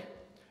way,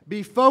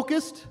 be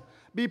focused,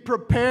 be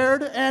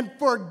prepared, and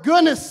for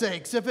goodness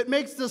sakes, if it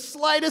makes the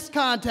slightest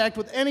contact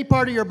with any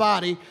part of your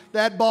body,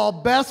 that ball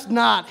best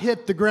not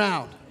hit the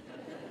ground.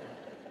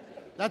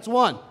 That's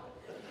 1.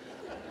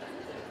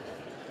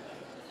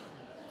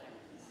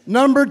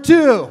 Number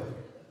 2,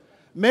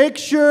 make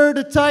sure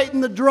to tighten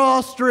the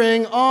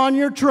drawstring on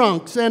your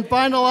trunks and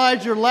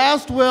finalize your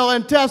last will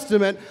and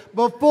testament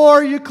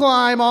before you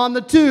climb on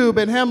the tube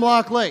in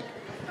Hemlock Lake.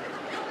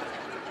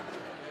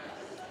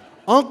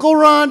 Uncle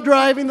Ron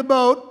driving the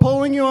boat,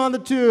 pulling you on the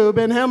tube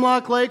in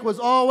Hemlock Lake was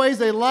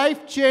always a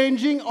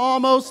life-changing,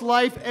 almost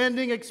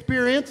life-ending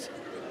experience.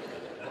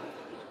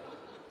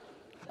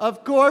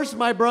 Of course,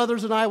 my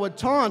brothers and I would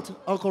taunt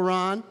Uncle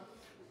Ron,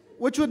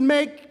 which would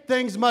make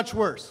things much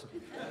worse.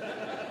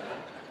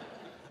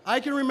 I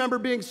can remember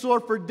being sore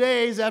for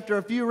days after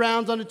a few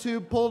rounds on a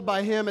tube pulled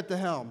by him at the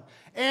helm.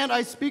 And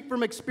I speak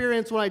from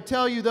experience when I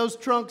tell you those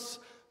trunks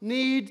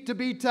need to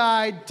be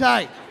tied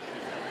tight.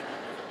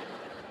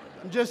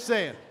 I'm just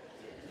saying.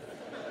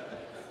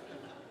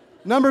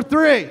 Number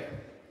 3,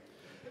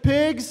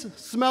 pigs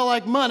smell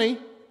like money.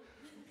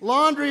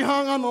 Laundry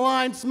hung on the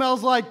line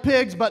smells like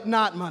pigs, but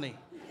not money.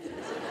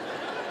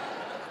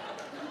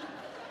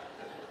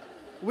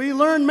 We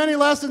learned many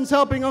lessons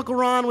helping Uncle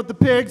Ron with the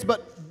pigs,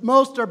 but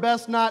most are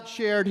best not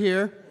shared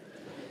here.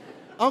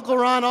 Uncle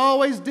Ron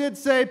always did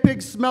say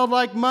pigs smelled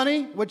like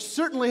money, which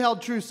certainly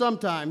held true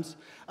sometimes,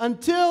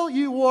 until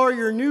you wore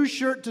your new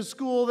shirt to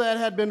school that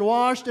had been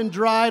washed and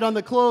dried on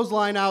the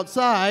clothesline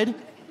outside.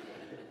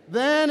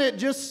 Then it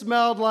just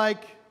smelled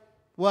like,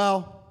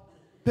 well,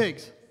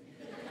 pigs.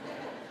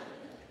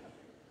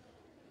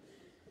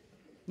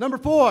 Number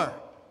 4,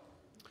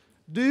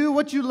 do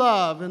what you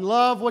love and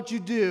love what you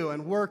do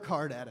and work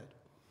hard at it.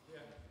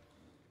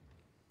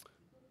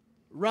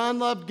 Ron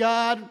loved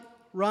God,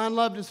 Ron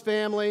loved his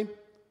family,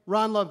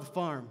 Ron loved the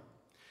farm.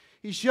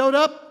 He showed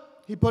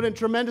up, he put in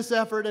tremendous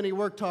effort, and he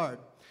worked hard.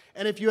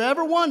 And if you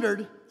ever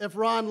wondered if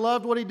Ron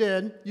loved what he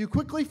did, you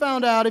quickly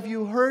found out if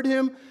you heard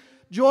him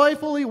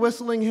joyfully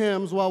whistling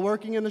hymns while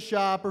working in the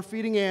shop or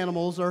feeding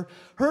animals, or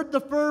heard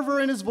the fervor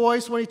in his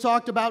voice when he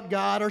talked about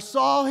God, or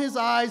saw his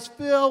eyes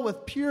fill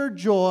with pure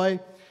joy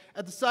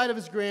at the sight of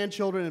his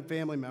grandchildren and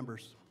family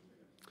members.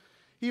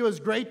 He was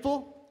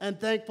grateful and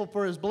thankful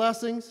for his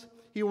blessings.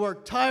 He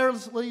worked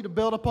tirelessly to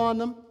build upon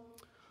them.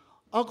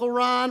 Uncle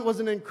Ron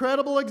was an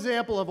incredible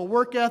example of a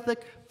work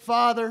ethic,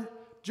 father,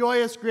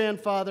 joyous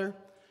grandfather,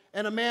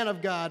 and a man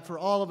of God for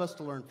all of us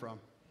to learn from.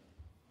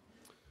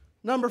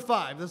 Number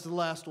 5, this is the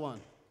last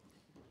one.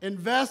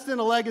 Invest in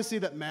a legacy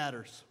that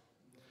matters.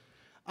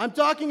 I'm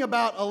talking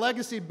about a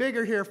legacy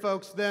bigger here,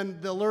 folks,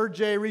 than the Lord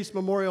J. Reese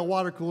Memorial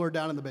water cooler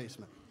down in the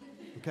basement.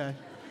 Okay?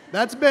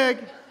 That's big.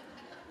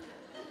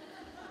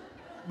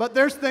 But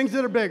there's things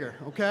that are bigger,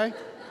 okay?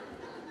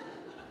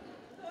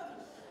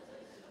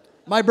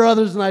 My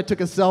brothers and I took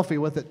a selfie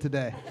with it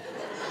today.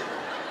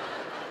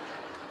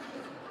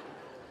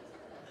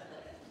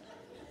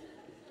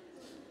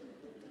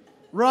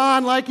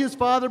 Ron, like his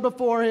father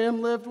before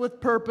him, lived with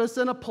purpose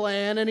and a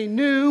plan, and he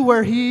knew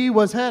where he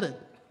was headed.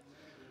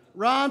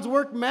 Ron's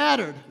work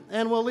mattered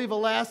and will leave a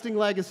lasting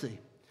legacy.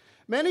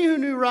 Many who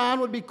knew Ron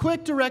would be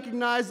quick to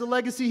recognize the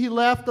legacy he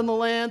left on the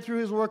land through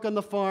his work on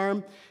the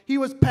farm. He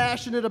was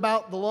passionate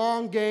about the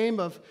long game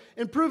of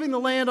improving the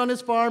land on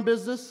his farm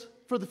business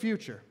for the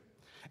future.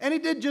 And he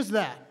did just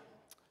that.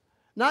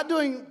 Not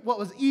doing what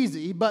was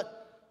easy,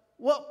 but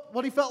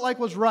what he felt like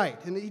was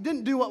right. And he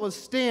didn't do what was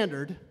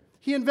standard.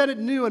 He invented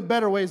new and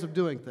better ways of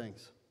doing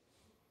things.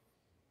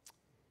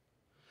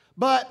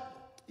 But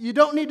you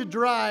don't need to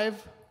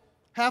drive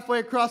halfway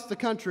across the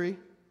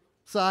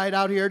countryside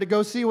out here to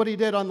go see what he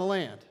did on the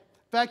land.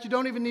 In fact, you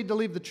don't even need to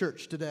leave the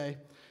church today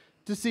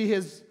to see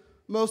his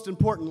most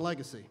important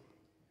legacy.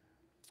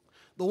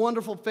 The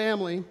wonderful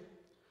family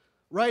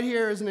right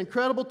here is an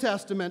incredible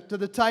testament to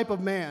the type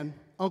of man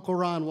Uncle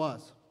Ron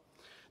was.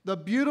 The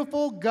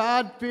beautiful,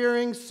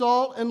 God-fearing,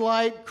 salt and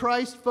light,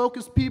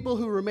 Christ-focused people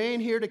who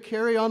remain here to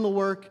carry on the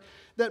work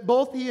that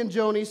both he and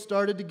Joni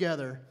started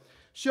together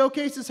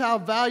showcases how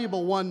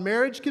valuable one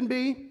marriage can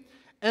be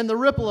and the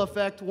ripple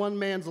effect one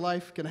man's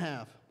life can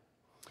have.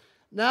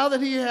 Now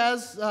that he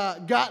has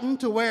gotten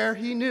to where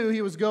he knew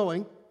he was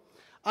going,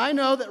 I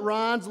know that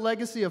Ron's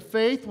legacy of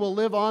faith will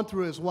live on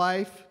through his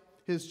wife,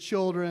 his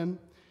children,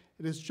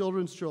 and his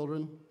children's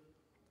children,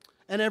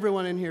 and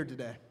everyone in here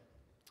today.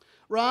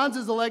 Ron's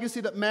is a legacy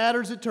that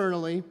matters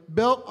eternally,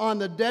 built on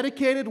the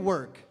dedicated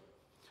work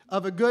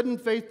of a good and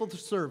faithful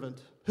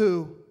servant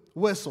who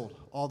whistled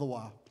all the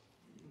while.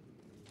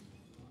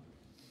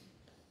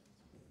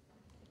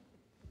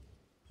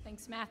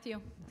 Thanks,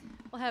 Matthew.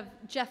 We'll have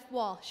Jeff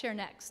Wall share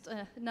next,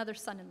 another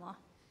son-in-law.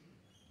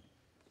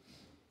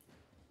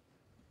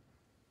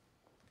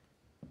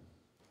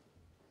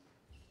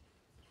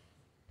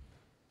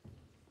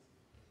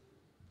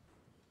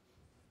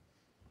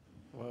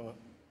 Well,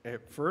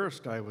 at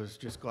first I was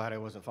just glad I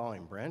wasn't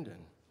following Brendan,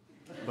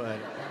 but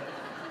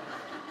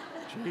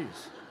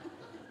geez.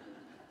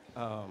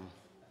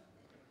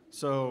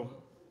 So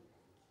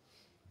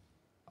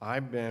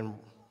I've been,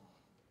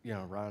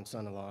 Ron's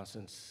son-in-law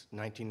since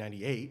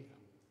 1998.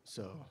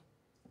 So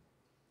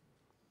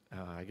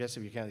I guess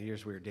if you count the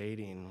years we were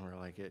dating, we're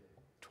like at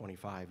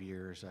 25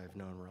 years I've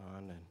known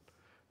Ron. And,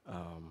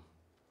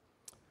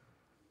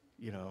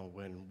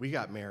 when we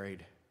got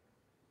married,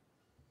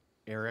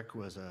 Eric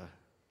was a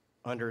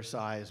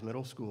undersized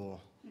middle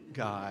school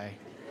guy.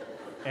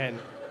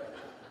 And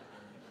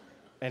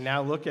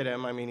now look at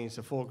him. I mean, he's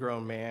a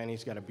full-grown man.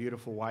 He's got a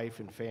beautiful wife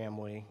and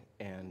family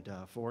and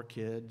 4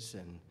 kids.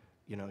 And,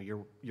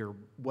 you're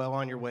well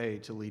on your way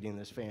to leading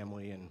this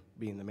family and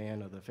being the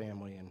man of the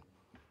family. And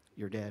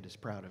your dad is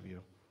proud of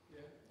you.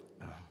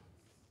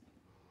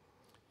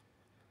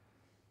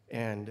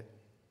 Yeah.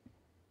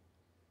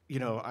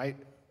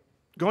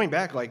 Going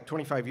back like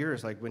 25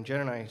 years, like when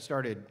Jen and I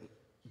started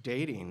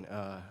dating,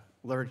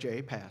 Laura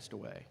J. passed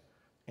away.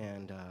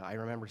 And I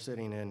remember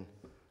sitting in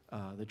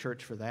the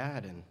church for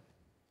that, and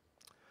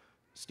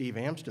Steve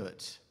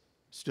Amstutz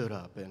stood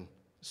up and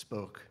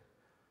spoke.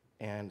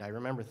 And I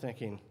remember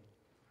thinking,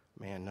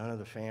 man, none of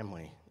the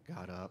family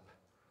got up.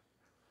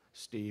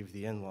 Steve,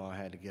 the in-law,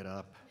 had to get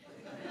up.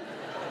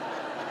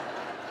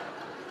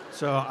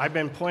 So I've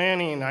been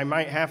planning, I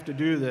might have to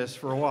do this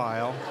for a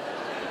while.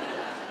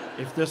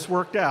 If this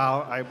worked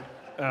out,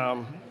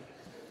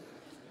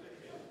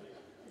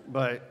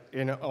 but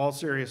in all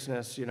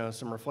seriousness,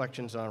 some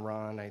reflections on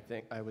Ron, I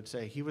think I would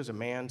say he was a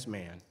man's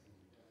man,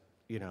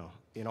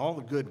 in all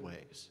the good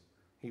ways.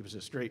 He was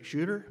a straight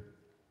shooter.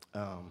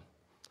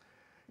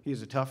 He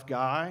was a tough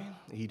guy.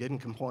 He didn't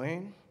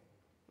complain.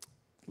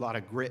 A lot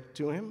of grit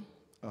to him.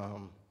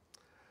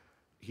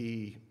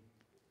 He,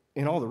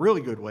 in all the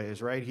really good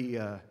ways, right?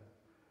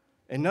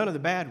 And none of the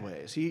bad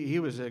ways. He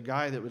was a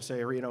guy that would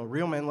say,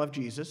 real men love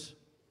Jesus.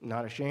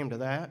 Not ashamed of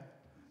that.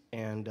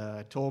 And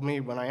told me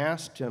when I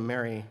asked to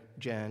marry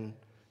Jen,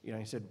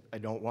 he said, I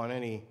don't want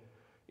any,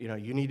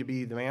 you need to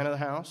be the man of the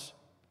house.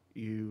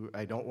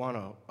 I don't want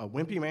a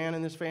wimpy man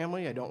in this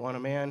family. I don't want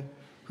a man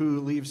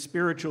who leaves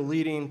spiritual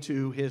leading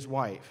to his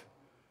wife.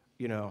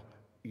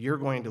 You're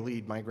going to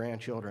lead my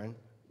grandchildren,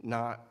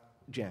 not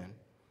Jen.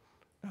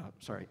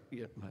 Sorry,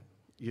 but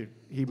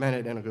he meant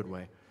it in a good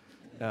way.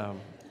 But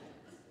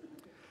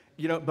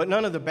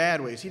none of the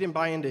bad ways. He didn't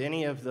buy into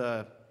any of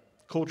the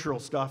cultural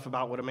stuff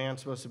about what a man's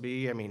supposed to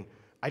be. I mean,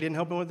 I didn't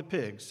help him with the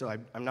pigs, so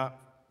I'm not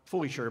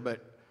fully sure,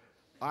 but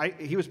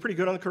he was pretty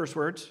good on the curse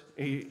words.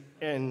 He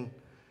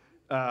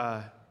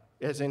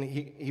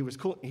was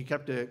cool. He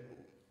kept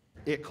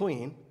it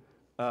clean.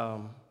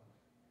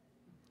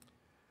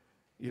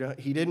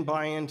 He didn't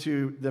buy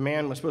into the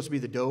man was supposed to be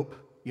the dope,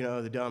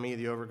 the dummy,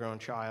 the overgrown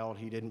child.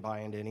 He didn't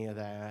buy into any of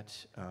that.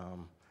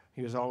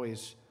 He was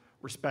always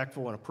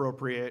respectful and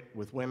appropriate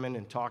with women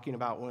and talking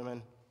about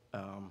women.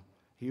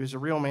 He was a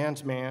real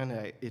man's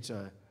man. It's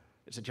a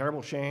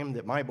terrible shame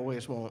that my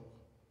boys won't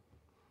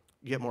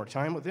get more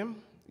time with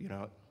him,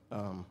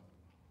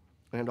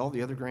 and all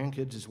the other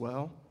grandkids as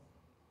well.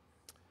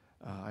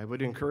 I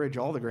would encourage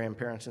all the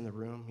grandparents in the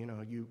room.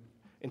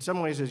 In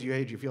some ways, as you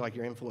age, you feel like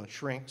your influence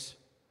shrinks,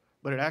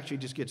 but it actually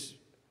just gets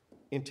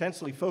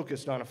intensely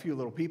focused on a few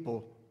little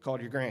people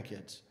called your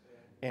grandkids.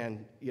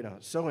 And,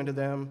 so into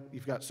them,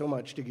 you've got so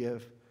much to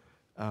give.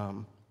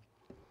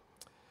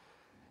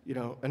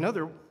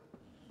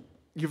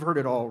 You've heard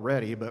it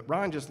already, but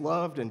Ron just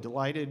loved and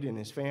delighted in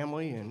his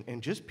family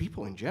and just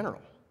people in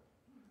general.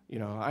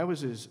 I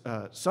was his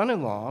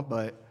son-in-law,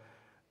 but,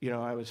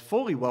 I was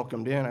fully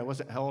welcomed in. I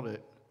wasn't held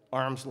at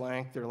arm's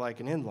length or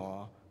like an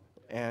in-law.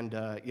 And,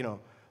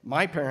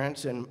 my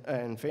parents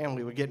and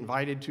family would get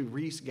invited to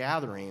Reese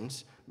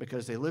gatherings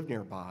because they lived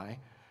nearby.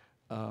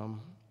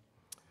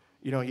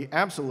 He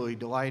absolutely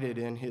delighted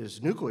in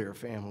his nuclear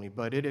family,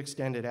 but it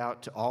extended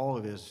out to all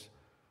of his,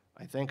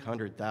 I think,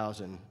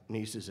 100,000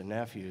 nieces and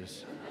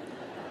nephews.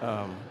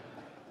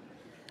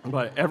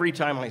 But every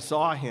time I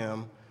saw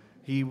him,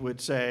 he would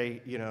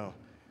say,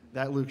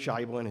 that Luke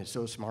Scheiblin is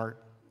so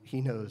smart. He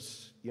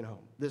knows,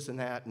 this and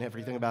that and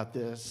everything about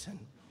this. And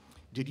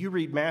did you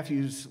read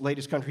Matthew's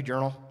latest country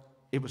journal?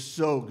 It was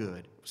so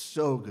good,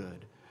 so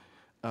good.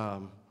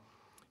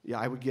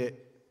 I would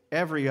get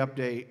every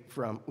update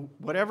from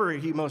whatever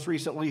he most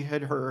recently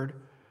had heard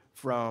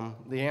from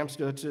the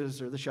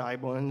Amstutzes or the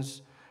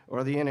Scheiblins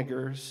or the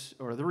Innigers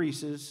or the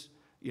Reeses.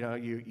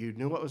 You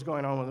knew what was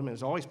going on with them. It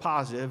was always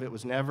positive. It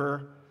was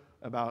never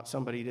about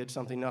somebody did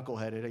something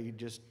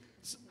knuckleheaded.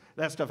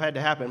 That stuff had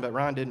to happen, but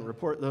Ron didn't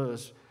report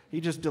those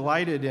he just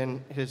delighted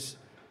in his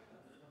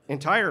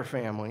entire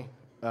family.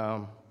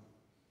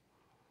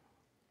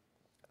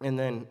 And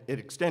then it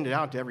extended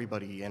out to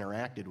everybody he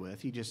interacted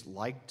with. He just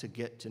liked to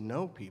get to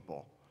know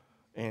people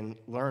and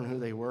learn who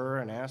they were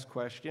and ask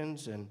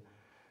questions. And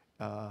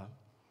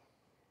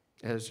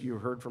as you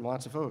heard from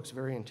lots of folks,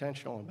 very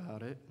intentional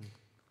about it.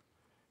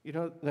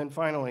 Then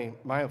finally,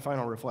 my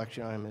final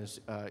reflection on him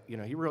is,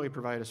 he really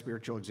provided a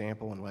spiritual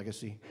example and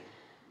legacy.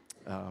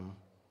 He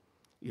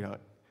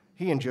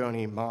and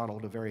Joni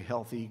modeled a very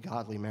healthy,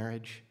 godly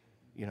marriage.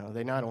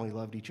 They not only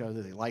loved each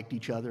other, they liked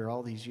each other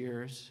all these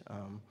years.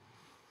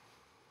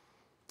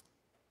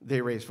 They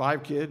raised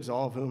 5 kids,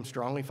 all of whom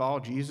strongly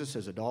followed Jesus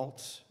as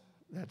adults.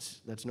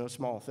 That's no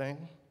small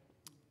thing.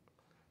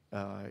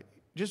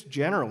 Just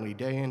generally,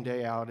 day in,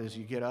 day out, as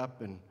you get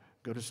up and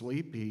go to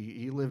sleep,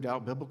 he lived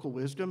out biblical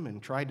wisdom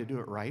and tried to do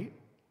it right.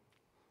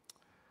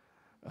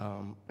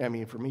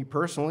 For me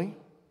personally,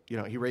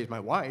 he raised my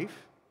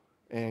wife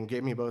and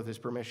gave me both his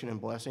permission and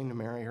blessing to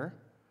marry her.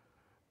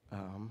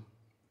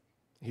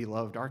 He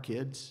loved our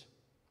kids.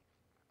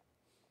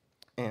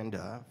 And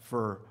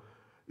for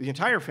the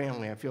entire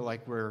family, I feel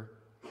like we're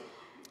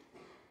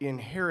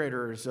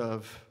inheritors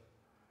of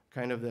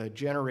kind of the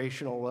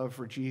generational love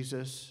for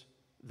Jesus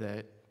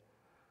that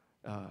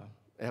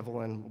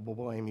Evelyn will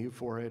blame you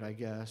for it, I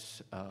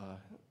guess.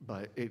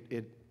 But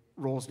it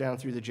rolls down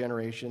through the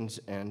generations,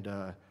 and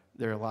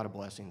there are a lot of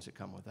blessings that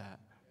come with that.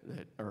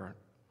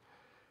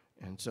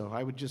 And so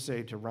I would just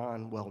say to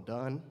Ron, well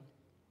done.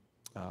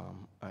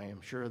 I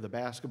am sure the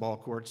basketball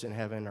courts in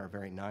heaven are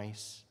very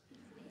nice.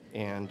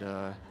 And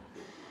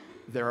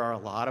there are a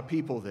lot of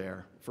people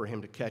there for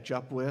him to catch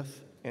up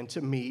with and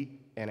to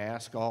meet and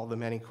ask all the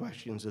many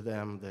questions of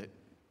them that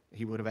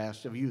he would have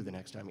asked of you the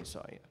next time he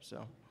saw you.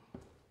 So.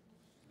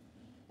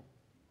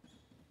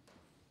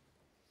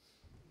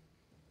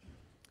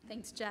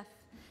 Thanks, Jeff.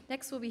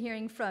 Next, we'll be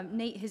hearing from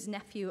Nate, his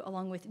nephew,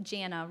 along with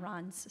Jana,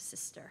 Ron's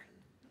sister.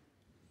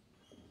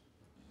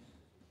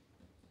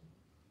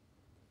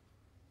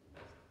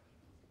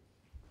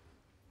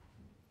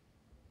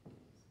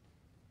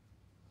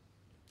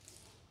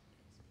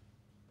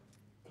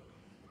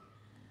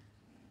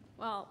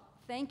 Well,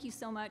 thank you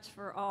so much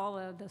for all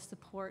of the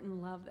support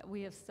and love that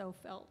we have so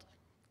felt.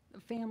 The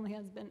family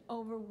has been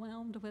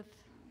overwhelmed with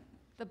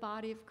the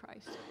body of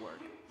Christ at work.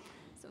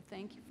 So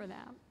thank you for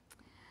that.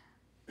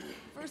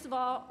 First of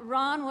all,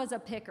 Ron was a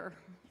picker.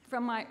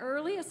 From my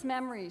earliest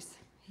memories,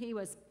 he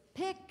was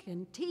pick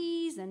and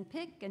tease and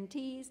pick and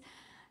tease.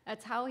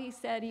 That's how he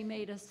said he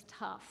made us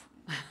tough.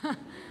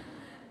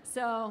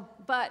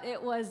 But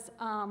it was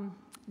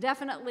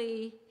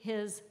definitely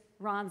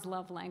Ron's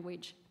love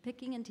language.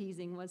 Picking and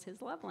teasing was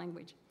his love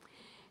language.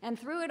 And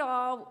through it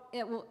all,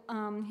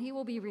 he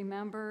will be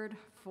remembered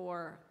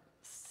for,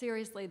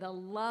 seriously, the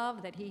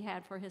love that he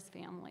had for his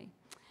family.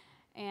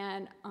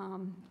 And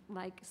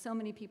like so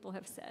many people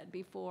have said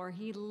before,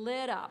 he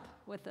lit up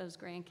with those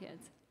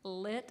grandkids,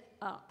 lit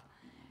up.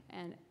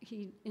 And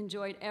he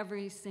enjoyed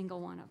every single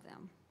one of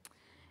them.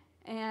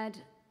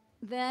 And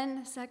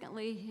then,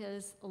 secondly,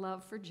 his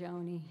love for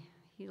Joni.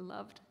 He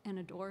loved and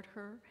adored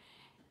her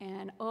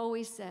and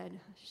always said,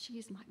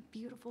 she's my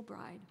beautiful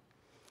bride,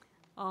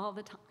 all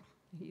the time.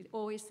 He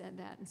always said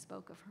that and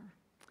spoke of her.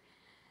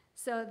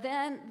 So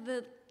then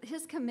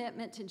his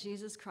commitment to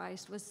Jesus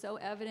Christ was so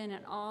evident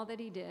in all that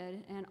he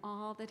did and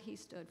all that he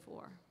stood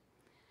for.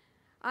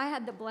 I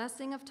had the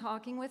blessing of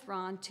talking with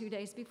Ron 2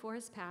 days before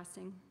his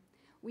passing.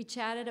 We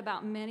chatted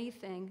about many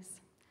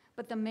things,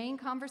 but the main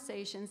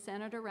conversation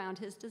centered around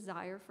his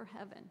desire for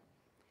heaven.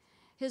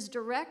 His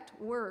direct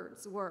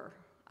words were,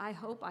 "I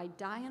hope I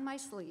die in my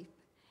sleep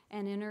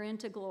and enter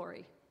into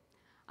glory.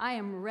 I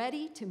am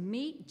ready to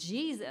meet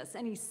Jesus."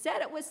 And he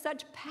said it with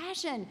such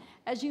passion,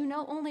 as you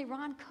know, only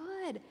Ron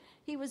could.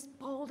 He was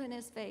bold in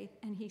his faith,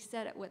 and he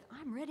said it with,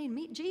 "I'm ready to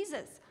meet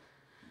Jesus."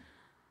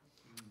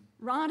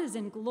 Ron is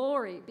in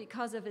glory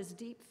because of his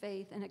deep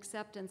faith and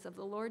acceptance of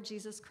the Lord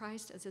Jesus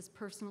Christ as his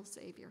personal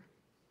Savior.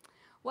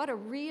 What a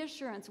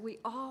reassurance we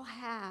all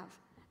have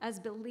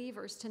as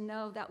believers to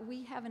know that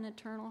we have an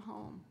eternal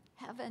home,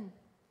 heaven.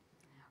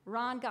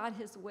 Ron got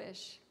his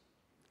wish.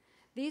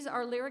 These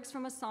are lyrics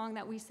from a song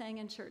that we sang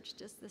in church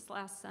just this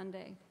last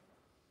Sunday.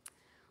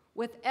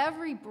 With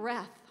every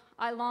breath,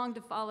 I long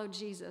to follow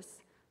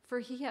Jesus, for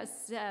he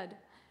has said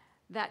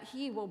that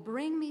he will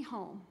bring me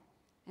home,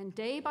 and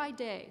day by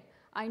day,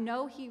 I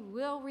know he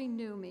will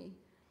renew me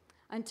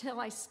until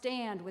I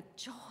stand with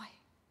joy.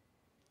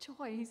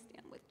 Joy,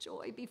 stand with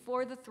joy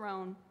before the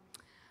throne.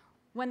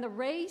 When the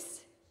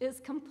race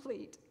is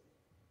complete,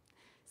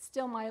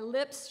 still my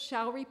lips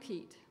shall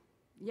repeat,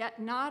 yet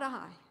not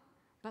I,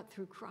 but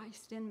through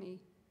Christ in me.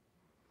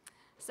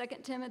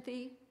 2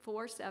 Timothy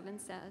 4:7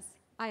 says,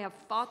 I have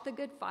fought the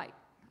good fight,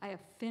 I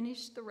have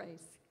finished the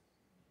race,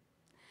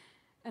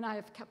 and I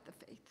have kept the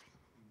faith.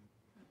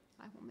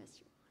 I will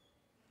miss you.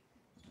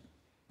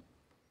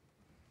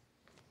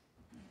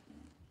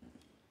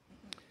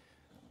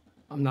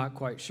 I'm not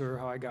quite sure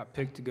how I got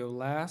picked to go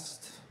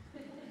last.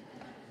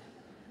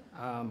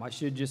 I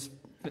should just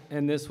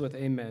end this with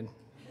amen.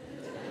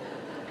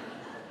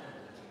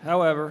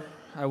 However,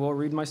 I will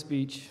read my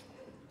speech.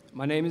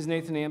 My name is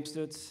Nathan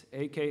Amstutz,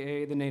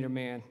 a.k.a. the Nader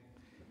Man.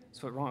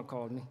 That's what Ron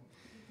called me.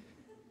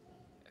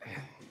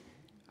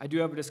 I do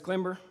have a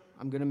disclaimer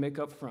I'm going to make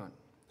up front.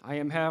 I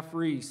am half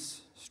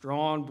Reese,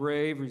 strong,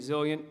 brave,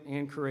 resilient,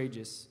 and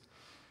courageous.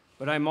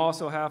 But I'm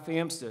also half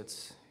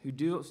Amstutz, who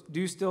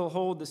do still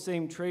hold the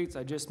same traits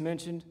I just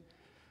mentioned,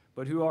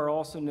 but who are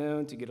also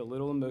known to get a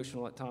little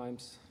emotional at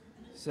times.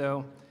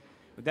 So,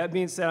 with that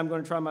being said, I'm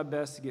going to try my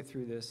best to get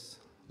through this,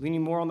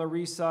 leaning more on the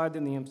Reese side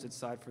than the Amstutz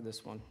side for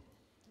this one.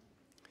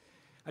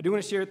 I do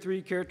want to share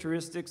 3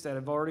 characteristics that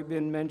have already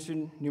been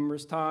mentioned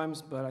numerous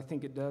times, but I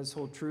think it does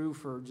hold true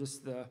for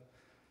just the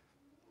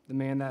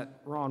man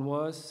that Ron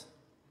was.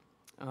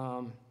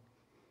 And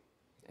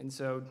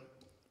so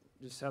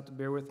just have to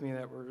bear with me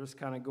that we're just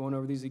kind of going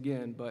over these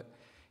again. But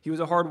he was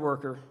a hard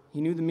worker.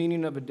 He knew the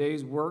meaning of a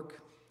day's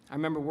work. I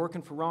remember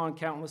working for Ron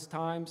countless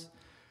times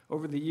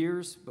over the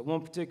years, but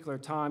one particular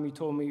time he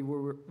told me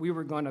we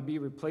were going to be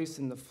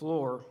replacing the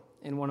floor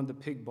in one of the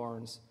pig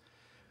barns.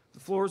 The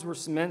floors were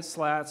cement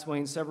slats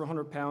weighing several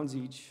hundred pounds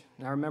each.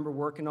 And I remember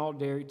working all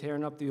day,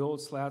 tearing up the old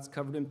slats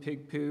covered in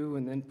pig poo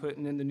and then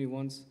putting in the new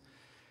ones.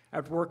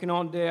 After working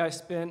all day I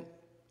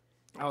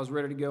was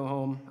ready to go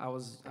home. I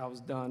was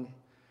done.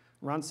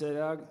 Ron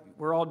said,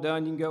 we're all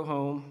done, you can go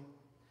home.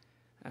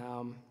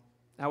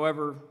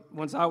 However,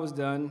 once I was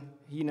done,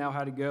 he now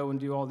had to go and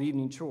do all the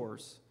evening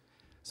chores.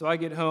 So I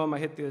get home, I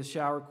hit the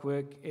shower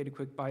quick, ate a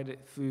quick bite of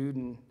food,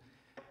 and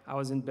I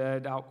was in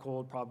bed out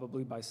cold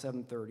probably by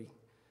 7:30.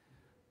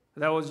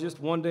 That was just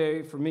one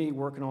day for me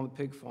working on the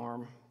pig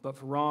farm, but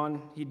for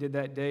Ron, he did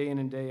that day in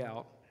and day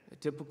out, a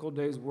typical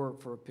day's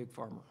work for a pig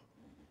farmer.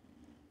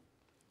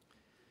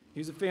 He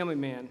was a family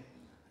man.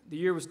 The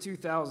year was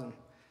 2000.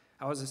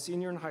 I was a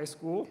senior in high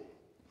school.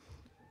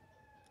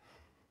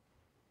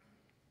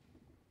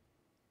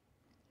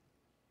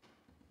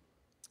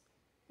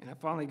 And I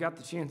finally got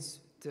the chance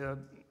to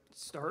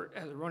start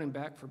as a running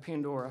back for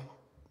Pandora,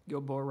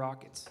 Gilboa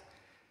Rockets.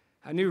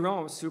 I knew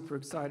Ron was super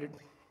excited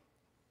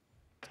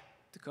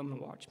to come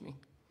and watch me.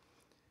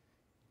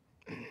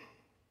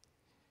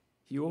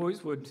 He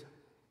always would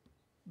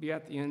be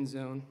at the end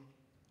zone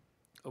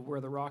of where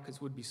the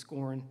Rockets would be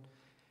scoring.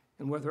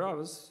 And whether I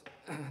was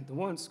the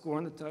one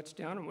scoring the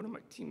touchdown or one of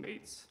my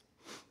teammates,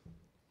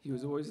 he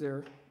was always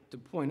there to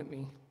point at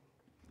me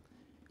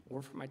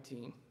or for my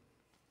team.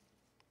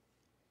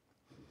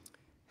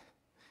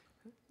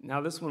 Now,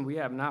 this one we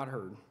have not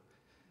heard.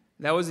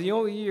 That was the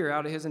only year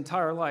out of his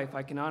entire life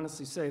I can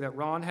honestly say that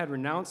Ron had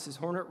renounced his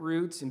Hornet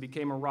roots and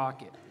became a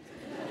Rocket.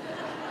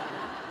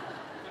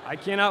 I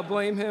cannot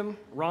blame him.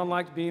 Ron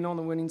liked being on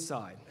the winning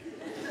side.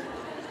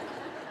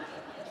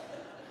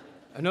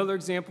 Another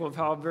example of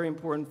how very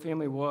important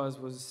family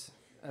was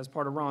as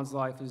part of Ron's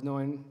life is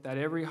knowing that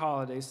every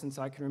holiday since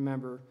I can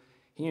remember,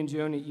 he and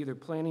Joni either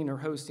planning or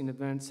hosting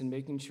events and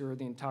making sure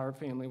the entire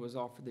family was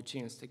offered the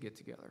chance to get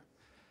together.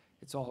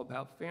 It's all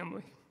about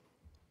family.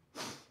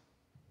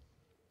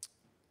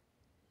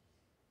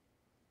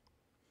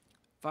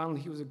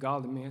 Finally, he was a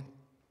godly man.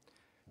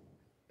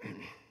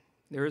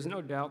 There is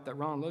no doubt that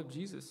Ron loved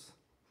Jesus.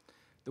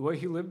 The way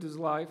he lived his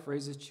life,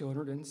 raised his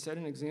children, and set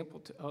an example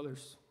to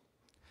others.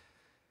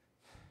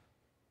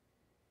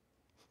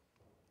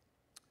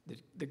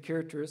 The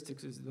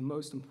characteristics is the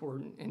most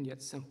important and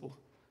yet simple.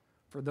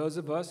 For those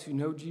of us who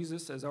know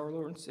Jesus as our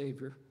Lord and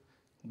Savior,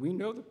 we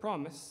know the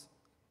promise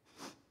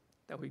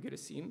that we get to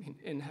see him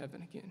in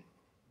heaven again.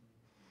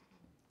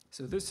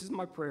 So this is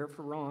my prayer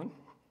for Ron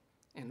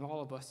and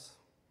all of us.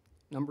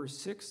 Numbers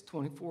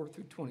 6:24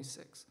 through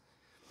 26.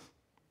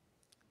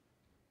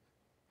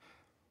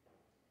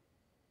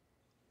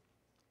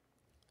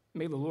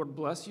 May the Lord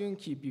bless you and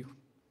keep you.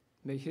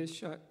 May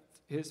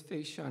his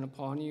face shine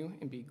upon you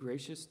and be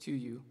gracious to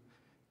you.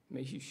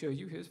 May he show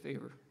you his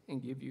favor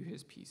and give you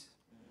his peace.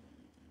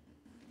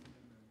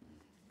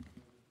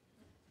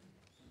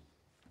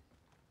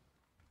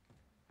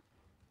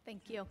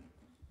 Thank you.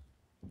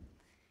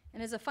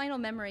 And as a final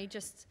memory,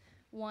 just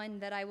one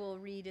that I will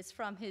read is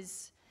from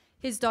his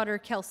daughter,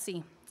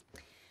 Kelsey.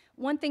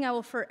 One thing I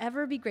will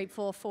forever be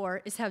grateful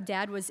for is how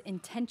Dad was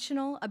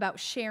intentional about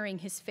sharing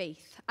his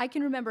faith. I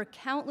can remember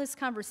countless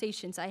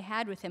conversations I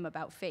had with him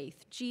about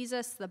faith,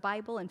 Jesus, the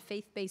Bible, and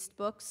faith-based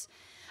books.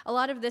 A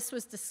lot of this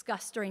was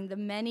discussed during the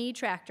many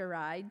tractor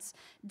rides,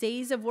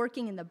 days of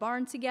working in the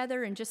barn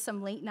together, and just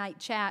some late-night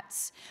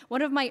chats.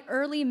 One of my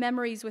early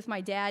memories with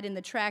my dad in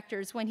the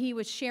tractors when he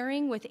was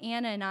sharing with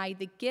Anna and I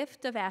the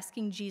gift of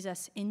asking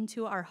Jesus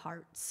into our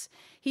hearts.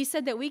 He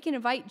said that we can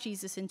invite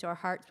Jesus into our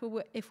hearts,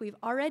 but if we've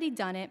already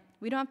done it,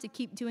 we don't have to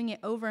keep doing it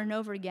over and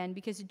over again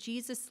because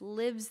Jesus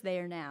lives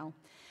there now.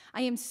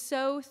 I am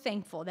so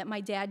thankful that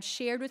my dad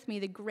shared with me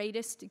the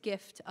greatest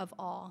gift of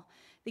all,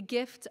 the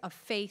gift of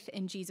faith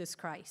in Jesus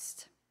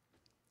Christ.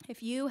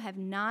 If you have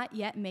not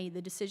yet made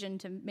the decision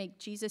to make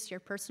Jesus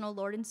your personal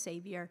Lord and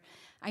Savior,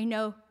 I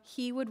know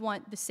he would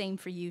want the same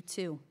for you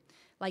too.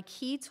 Like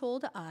he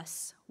told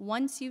us,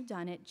 once you've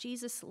done it,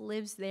 Jesus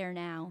lives there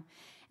now.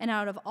 And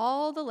out of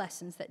all the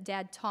lessons that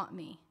Dad taught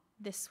me,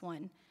 this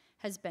one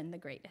has been the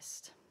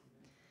greatest.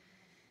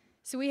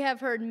 So we have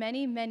heard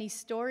many, many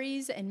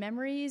stories and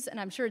memories, and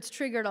I'm sure it's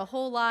triggered a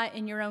whole lot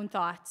in your own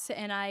thoughts.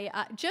 And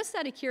just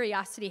out of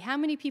curiosity, how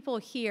many people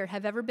here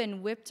have ever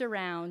been whipped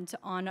around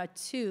on a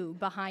tube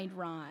behind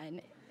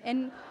Ron?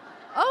 And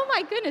oh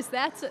my goodness,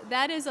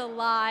 that is a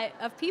lot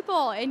of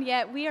people, and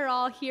yet we are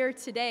all here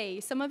today.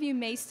 Some of you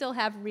may still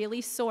have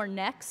really sore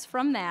necks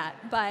from that,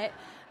 but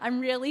I'm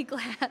really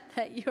glad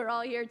that you're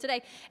all here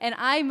today. And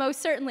I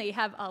most certainly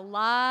have a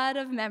lot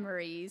of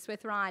memories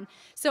with Ron.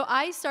 So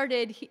I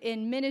started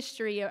in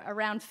ministry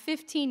around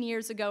 15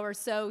 years ago or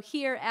so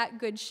here at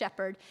Good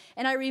Shepherd.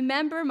 And I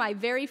remember my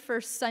very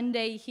first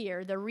Sunday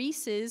here. The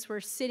Reeses were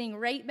sitting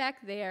right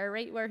back there,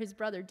 right where his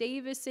brother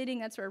Dave is sitting.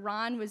 That's where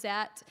Ron was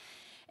at.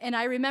 And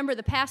I remember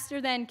the pastor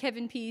then,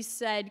 Kevin Pease,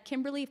 said,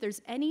 Kimberly, if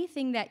there's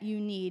anything that you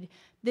need,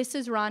 this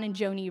is Ron and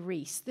Joni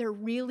Reese. They're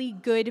really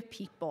good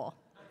people.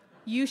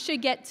 You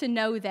should get to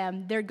know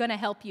them. They're going to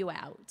help you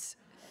out.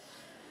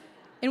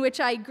 In which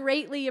I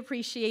greatly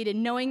appreciated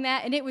knowing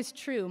that, and it was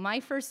true.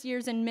 My first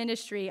years in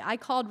ministry, I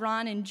called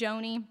Ron and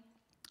Joni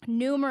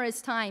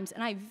numerous times,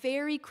 and I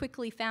very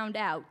quickly found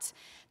out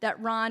that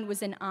Ron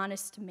was an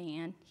honest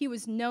man. He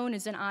was known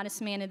as an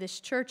honest man in this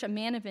church, a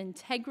man of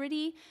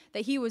integrity,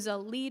 that he was a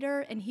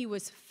leader, and he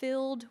was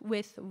filled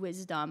with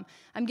wisdom.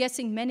 I'm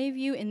guessing many of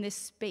you in this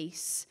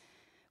space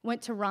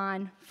went to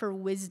Ron for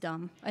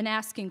wisdom and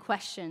asking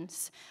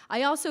questions.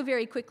 I also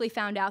very quickly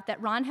found out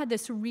that Ron had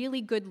this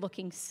really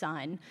good-looking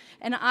son,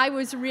 and I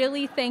was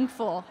really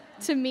thankful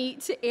to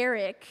meet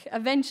Eric,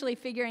 eventually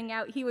figuring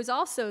out he was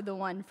also the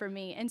one for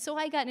me. And so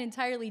I got an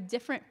entirely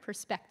different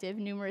perspective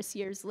numerous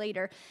years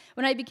later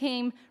when I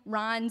became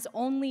Ron's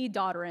only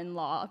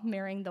daughter-in-law,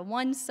 marrying the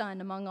one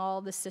son among all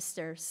the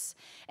sisters.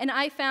 And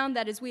I found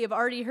that, as we have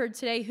already heard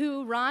today,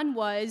 who Ron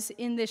was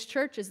in this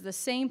church is the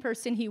same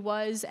person he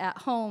was at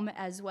home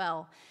as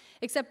well.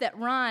 Except that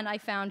Ron, I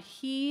found,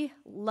 he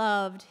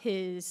loved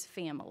his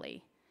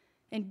family.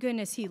 And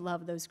goodness, he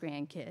loved those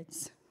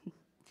grandkids.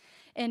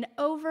 And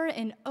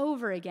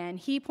over again,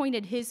 he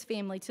pointed his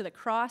family to the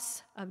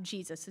cross of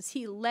Jesus as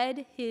he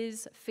led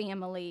his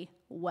family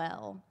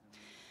well.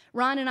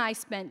 Ron and I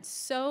spent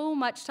so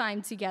much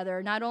time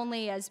together, not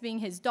only as being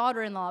his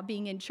daughter-in-law,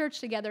 being in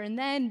church together, and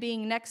then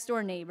being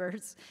next-door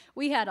neighbors.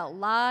 We had a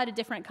lot of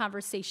different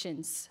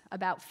conversations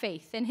about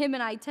faith, and him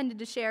and I tended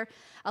to share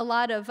a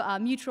lot of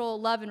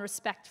mutual love and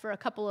respect for a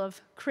couple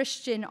of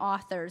Christian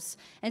authors.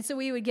 And so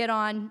we would get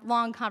on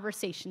long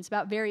conversations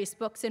about various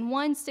books, and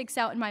one sticks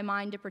out in my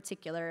mind in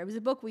particular. It was a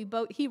book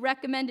he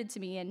recommended to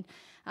me,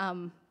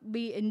 and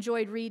we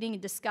enjoyed reading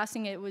and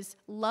discussing it. It was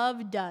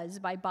Love Does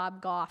by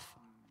Bob Goff,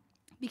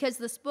 because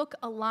this book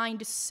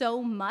aligned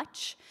so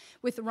much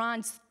with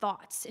Ron's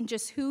thoughts and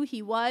just who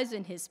he was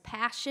and his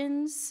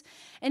passions.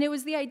 And it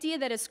was the idea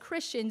that as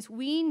Christians,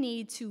 we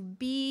need to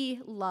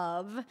be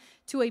love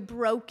to a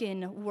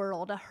broken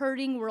world, a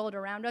hurting world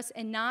around us,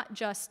 and not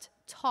just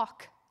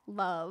talk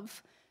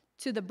love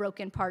to the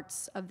broken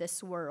parts of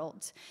this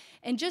world.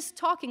 And just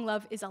talking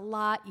love is a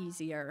lot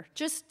easier.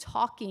 Just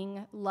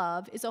talking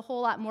love is a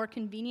whole lot more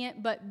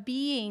convenient, but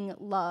being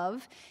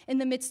love in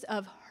the midst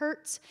of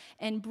hurt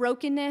and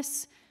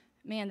brokenness,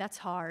 man, that's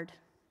hard,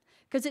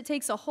 because it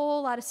takes a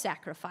whole lot of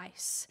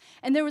sacrifice.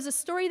 And there was a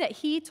story that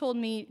he told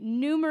me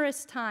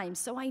numerous times,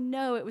 so I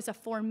know it was a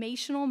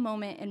formational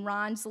moment in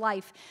Ron's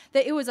life,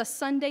 that it was a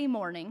Sunday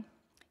morning.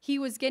 He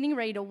was getting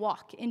ready to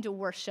walk into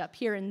worship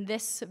here in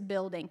this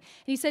building. And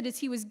he said as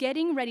he was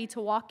getting ready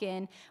to walk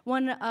in,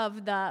 one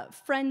of the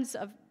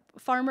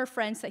farmer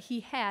friends that he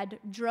had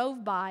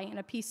drove by in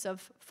a piece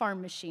of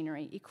farm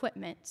machinery,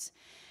 equipment.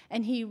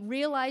 And he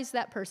realized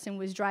that person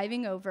was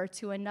driving over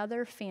to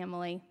another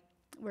family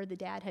where the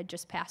dad had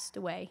just passed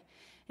away,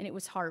 and it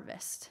was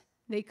harvest.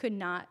 They could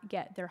not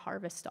get their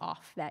harvest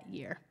off that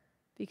year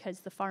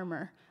because the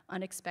farmer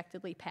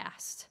unexpectedly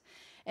passed.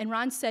 And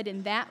Ron said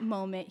in that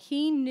moment,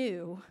 he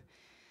knew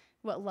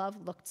what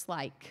love looked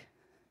like.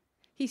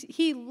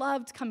 He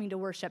loved coming to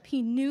worship.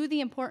 He knew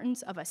the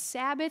importance of a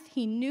Sabbath.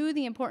 He knew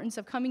the importance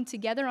of coming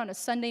together on a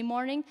Sunday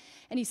morning.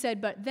 And he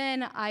said, but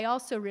then I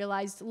also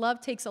realized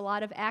love takes a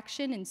lot of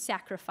action and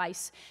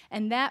sacrifice.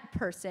 And that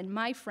person,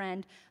 my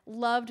friend,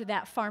 loved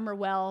that farmer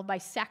well by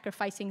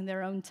sacrificing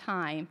their own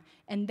time.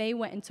 And they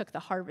went and took the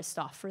harvest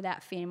off for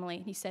that family.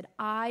 And he said,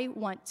 I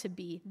want to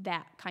be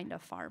that kind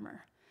of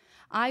farmer.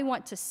 I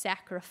want to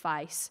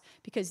sacrifice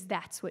because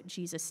that's what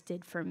Jesus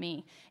did for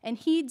me. And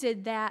he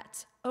did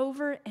that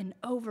over and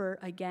over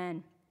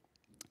again.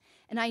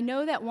 And I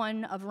know that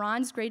one of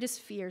Ron's greatest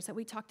fears that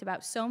we talked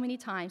about so many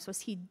times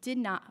was he did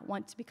not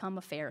want to become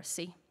a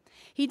Pharisee.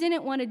 He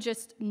didn't want to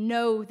just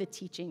know the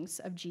teachings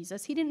of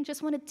Jesus. He didn't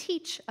just want to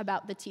teach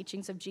about the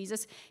teachings of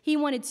Jesus. He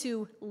wanted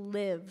to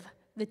live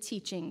the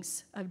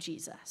teachings of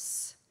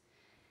Jesus.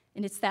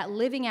 And it's that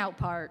living out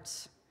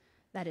part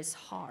that is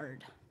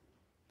hard,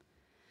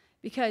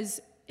 because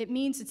it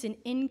means it's an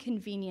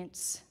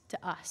inconvenience to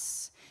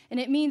us. And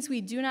it means we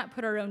do not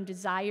put our own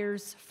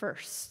desires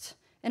first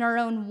and our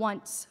own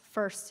wants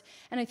first.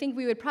 And I think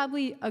we would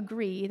probably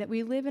agree that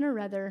we live in a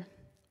rather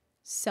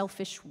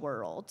selfish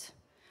world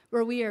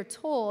where we are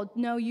told,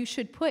 no, you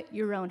should put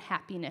your own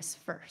happiness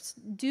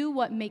first. Do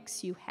what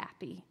makes you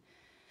happy.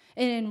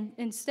 And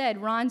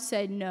instead, Ron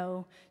said,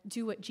 no,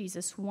 do what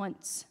Jesus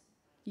wants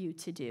you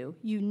to do.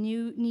 You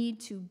need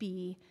to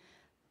be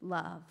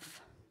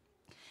love.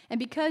 And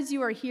because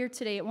you are here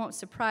today, it won't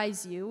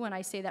surprise you when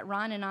I say that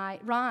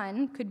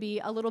Ron could be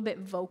a little bit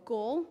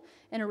vocal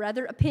and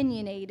rather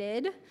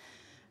opinionated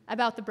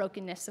about the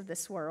brokenness of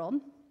this world.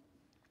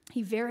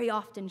 He very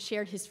often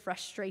shared his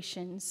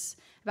frustrations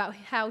about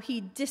how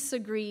he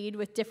disagreed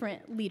with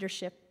different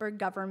leadership or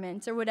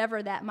government or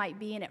whatever that might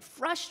be, and it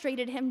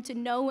frustrated him to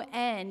no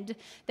end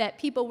that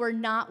people were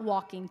not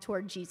walking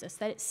toward Jesus,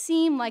 that it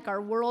seemed like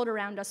our world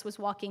around us was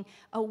walking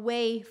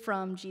away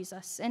from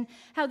Jesus, and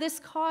how this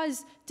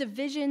caused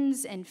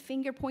divisions and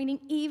finger-pointing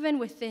even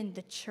within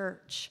the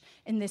church,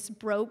 and this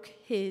broke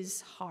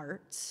his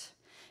heart.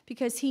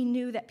 Because he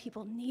knew that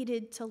people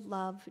needed to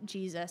love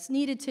Jesus,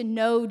 needed to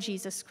know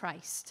Jesus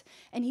Christ,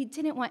 and he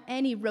didn't want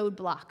any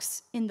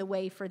roadblocks in the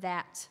way for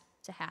that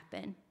to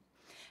happen.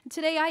 And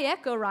today, I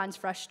echo Ron's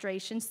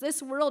frustrations.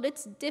 This world,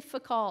 it's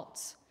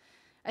difficult.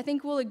 I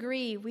think we'll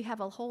agree we have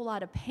a whole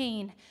lot of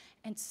pain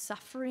and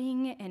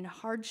suffering and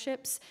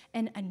hardships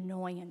and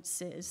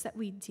annoyances that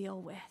we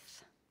deal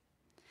with.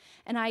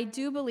 And I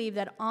do believe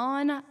that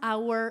on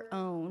our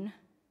own,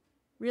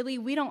 really,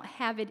 we don't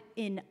have it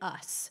in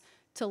us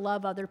to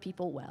love other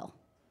people well.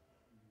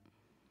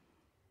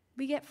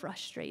 We get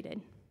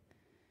frustrated.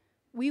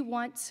 We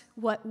want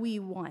what we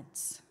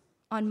want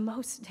on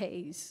most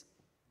days.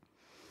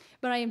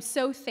 But I am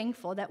so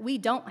thankful that we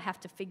don't have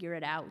to figure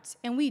it out,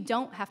 and we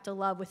don't have to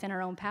love within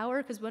our own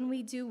power, because when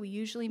we do, we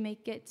usually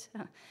make it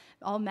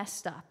all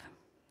messed up.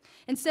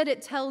 Instead,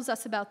 it tells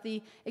us about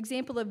the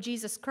example of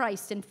Jesus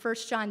Christ in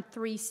 1 John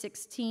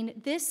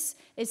 3:16. This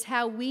is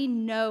how we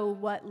know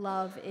what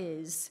love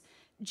is.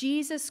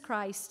 Jesus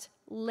Christ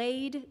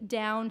laid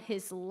down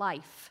his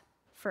life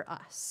for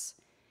us,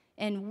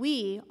 and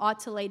we ought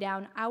to lay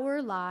down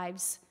our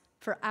lives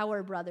for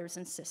our brothers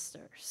and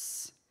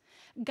sisters.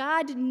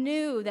 God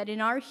knew that in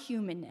our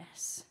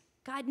humanness,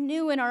 God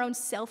knew in our own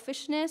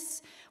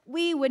selfishness,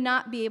 we would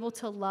not be able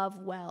to love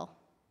well.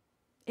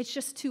 It's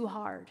just too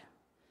hard.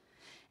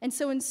 And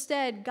so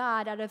instead,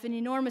 God, out of an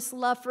enormous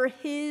love for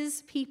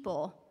his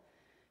people,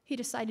 he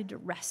decided to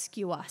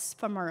rescue us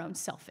from our own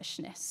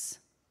selfishness.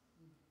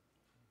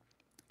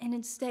 And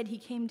instead, he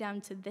came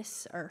down to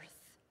this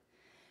earth,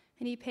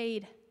 and he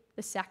paid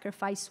the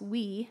sacrifice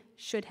we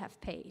should have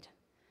paid.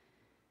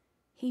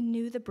 He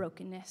knew the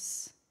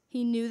brokenness.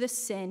 He knew the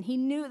sin. He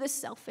knew the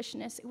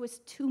selfishness. It was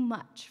too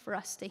much for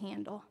us to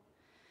handle.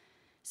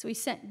 So he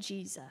sent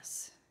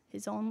Jesus,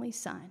 his only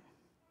son.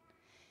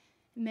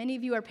 Many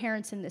of you are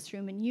parents in this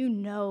room, and you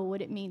know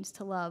what it means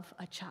to love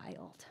a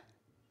child.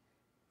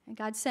 And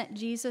God sent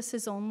Jesus,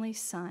 his only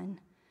son,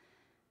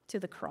 to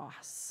the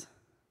cross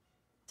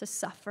to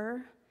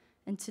suffer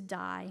and to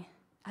die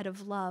out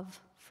of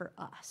love for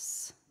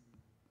us.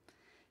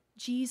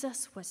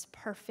 Jesus was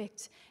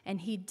perfect,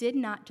 and he did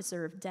not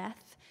deserve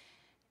death,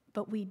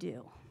 but we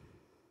do.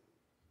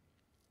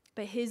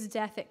 But his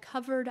death, it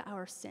covered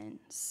our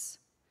sins.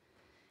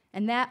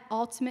 And that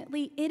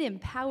ultimately, it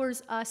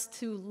empowers us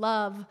to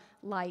love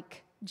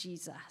like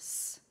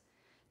Jesus.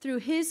 Through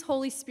his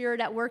Holy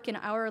Spirit at work in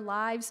our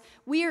lives,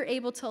 we are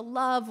able to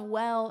love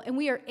well, and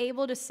we are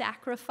able to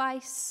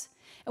sacrifice,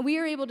 and we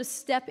are able to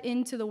step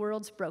into the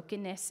world's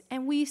brokenness.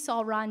 And we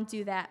saw Ron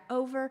do that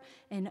over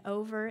and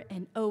over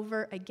and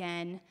over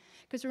again.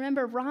 Because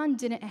remember, Ron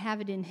didn't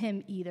have it in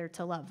him either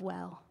to love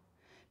well,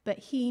 but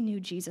he knew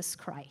Jesus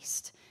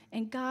Christ.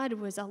 And God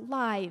was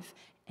alive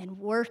and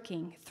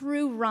working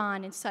through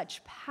Ron in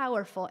such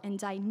powerful and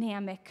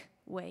dynamic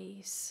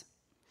ways.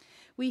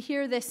 We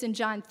hear this in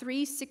John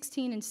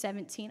 3:16 and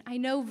 17. I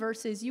know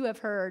verses you have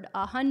heard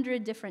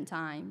 100 different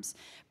times,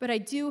 but I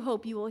do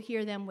hope you will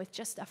hear them with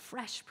just a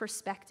fresh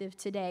perspective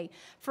today.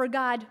 For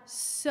God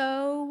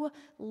so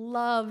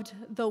loved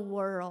the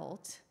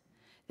world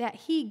that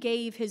he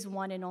gave his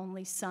one and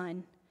only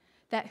Son,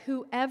 that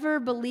whoever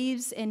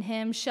believes in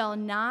him shall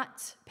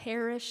not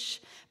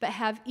perish, but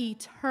have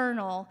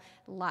eternal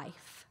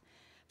life.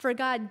 For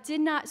God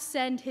did not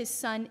send his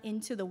Son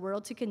into the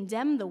world to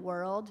condemn the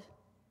world,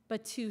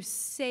 but to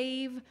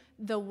save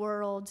the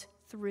world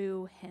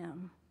through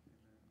him.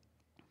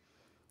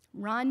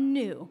 Ron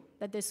knew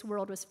that this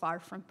world was far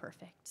from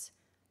perfect.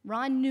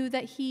 Ron knew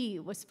that he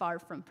was far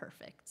from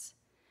perfect.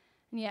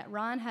 And yet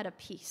Ron had a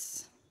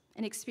peace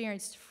and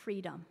experienced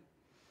freedom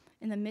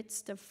in the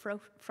midst of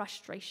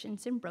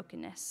frustrations and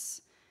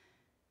brokenness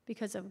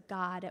because of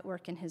God at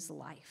work in his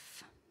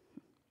life.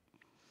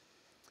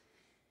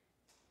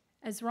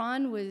 As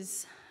Ron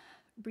was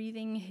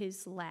breathing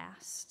his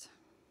last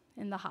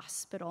in the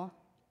hospital,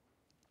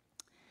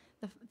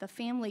 the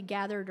family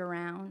gathered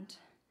around,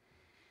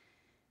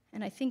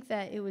 and I think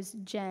that it was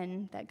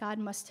Jen that God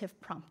must have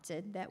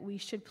prompted that we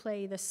should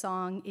play the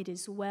song, "It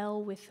Is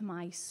Well With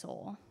My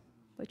Soul,"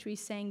 which we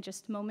sang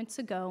just moments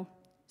ago.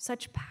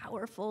 Such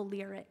powerful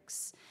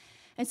lyrics.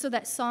 And so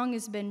that song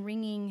has been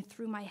ringing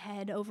through my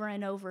head over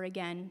and over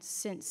again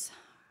since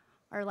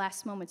our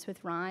last moments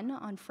with Ron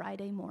on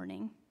Friday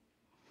morning.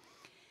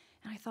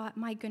 And I thought,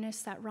 my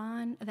goodness,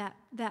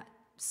 that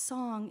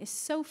song is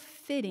so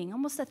fitting,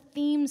 almost a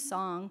theme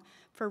song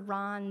for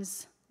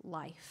Ron's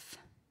life.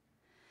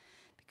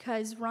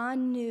 Because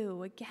Ron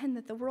knew, again,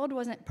 that the world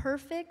wasn't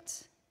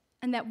perfect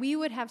and that we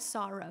would have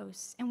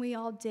sorrows, and we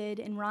all did,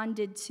 and Ron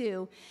did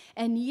too.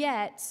 And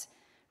yet,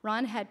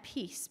 Ron had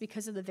peace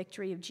because of the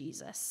victory of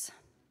Jesus.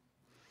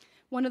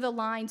 One of the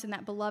lines in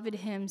that beloved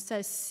hymn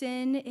says,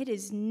 "Sin, it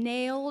is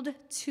nailed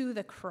to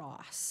the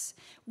cross.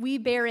 We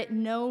bear it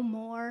no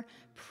more.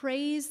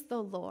 Praise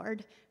the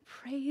Lord,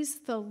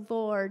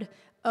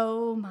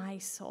 oh my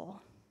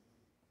soul."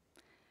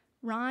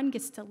 Ron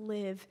gets to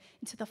live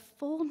into the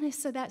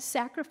fullness of that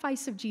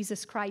sacrifice of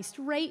Jesus Christ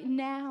right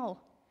now.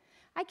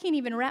 I can't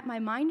even wrap my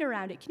mind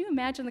around it. Can you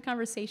imagine the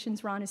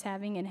conversations Ron is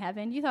having in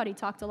heaven? You thought he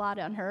talked a lot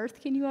on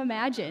earth. Can you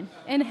imagine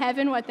in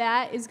heaven what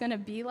that is going to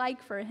be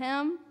like for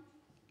him?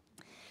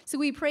 So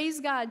we praise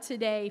God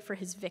today for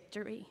his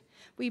victory.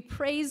 We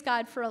praise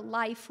God for a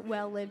life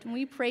well lived. And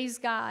we praise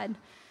God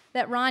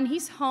that Ron,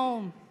 he's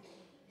home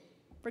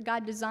where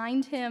God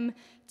designed him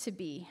to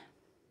be.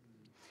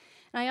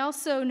 And I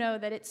also know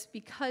that it's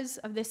because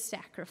of this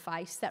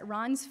sacrifice that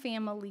Ron's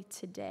family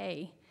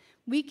today,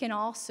 we can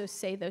also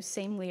say those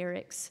same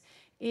lyrics,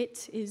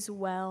 "It is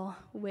well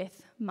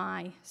with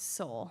my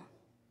soul."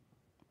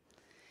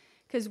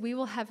 Because we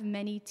will have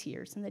many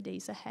tears in the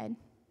days ahead.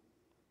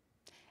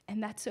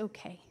 And that's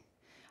okay.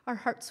 Our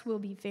hearts will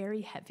be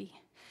very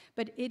heavy.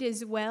 But it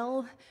is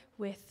well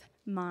with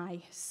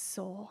my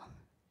soul.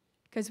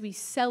 Because we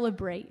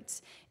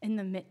celebrate in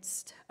the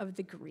midst of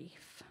the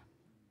grief.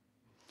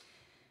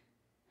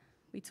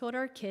 We told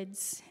our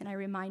kids, and I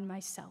remind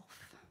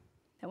myself,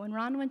 that when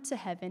Ron went to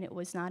heaven, it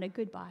was not a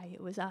goodbye.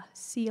 It was a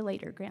see you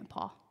later,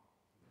 Grandpa.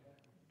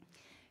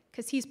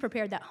 Because he's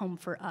prepared that home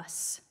for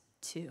us,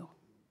 too.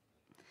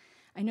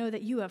 I know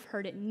that you have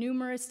heard it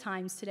numerous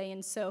times today,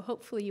 and so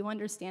hopefully you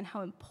understand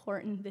how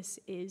important this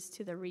is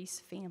to the Reese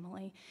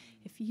family.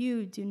 If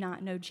you do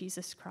not know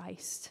Jesus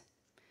Christ,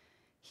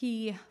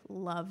 he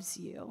loves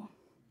you.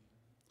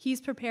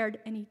 He's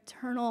prepared an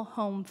eternal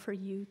home for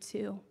you,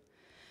 too.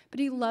 But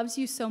he loves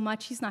you so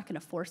much, he's not going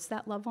to force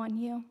that love on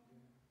you.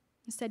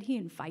 Instead, he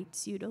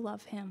invites you to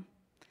love him.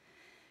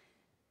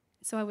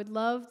 So I would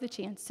love the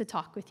chance to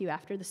talk with you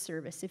after the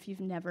service if you've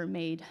never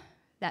made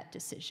that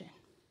decision.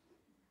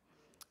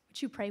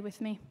 Would you pray with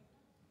me?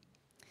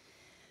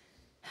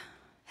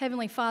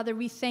 Heavenly Father,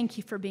 we thank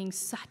you for being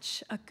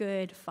such a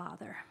good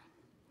Father.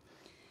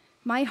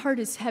 My heart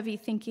is heavy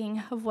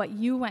thinking of what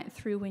you went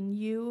through when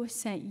you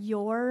sent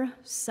your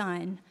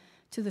Son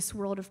to this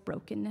world of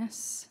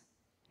brokenness,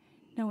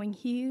 knowing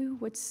he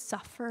would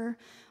suffer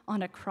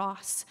on a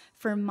cross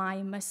for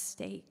my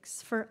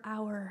mistakes, for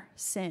our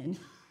sin.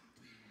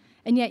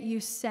 And yet you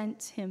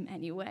sent him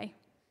anyway.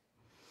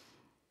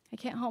 I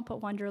can't help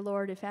but wonder,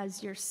 Lord, if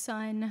as your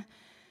Son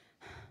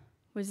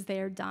was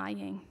there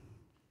dying,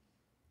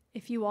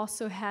 if you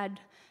also had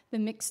the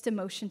mixed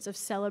emotions of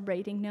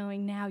celebrating,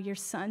 knowing now your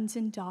sons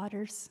and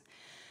daughters,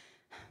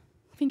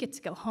 we get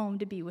to go home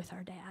to be with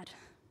our dad.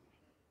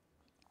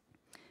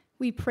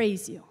 We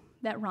praise you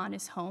that Ron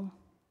is home.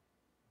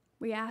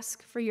 We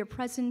ask for your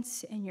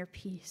presence and your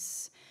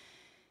peace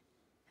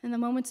in the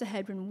moments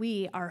ahead when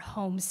we are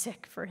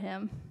homesick for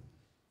him.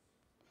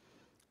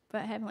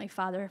 But Heavenly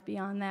Father,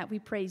 beyond that, we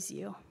praise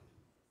you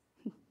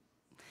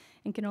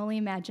and can only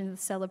imagine the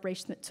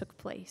celebration that took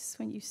place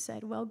when you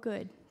said, "Well,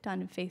 good, done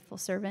and faithful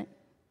servant."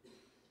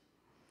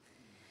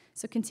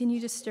 So continue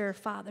to stir,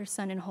 Father,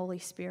 Son, and Holy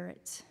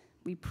Spirit.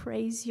 We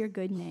praise your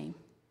good name.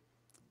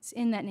 It's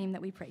in that name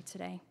that we pray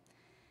today.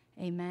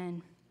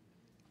 Amen.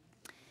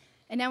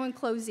 And now in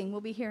closing, we'll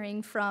be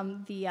hearing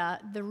from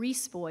the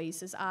Reese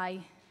boys, as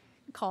I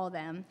call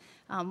them.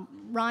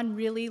 Ron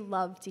really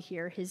loved to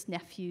hear his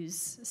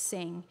nephews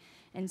sing.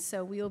 And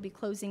so we will be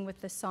closing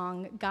with the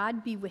song,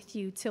 "God Be With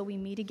You Till We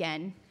Meet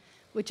Again,"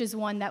 which is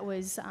one that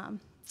was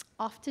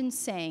often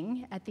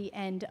sang at the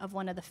end of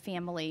one of the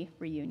family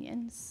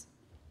reunions.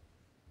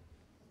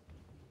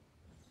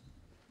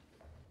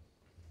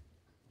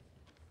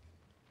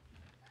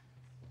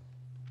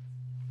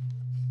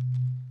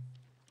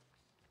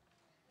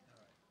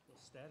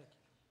 Static.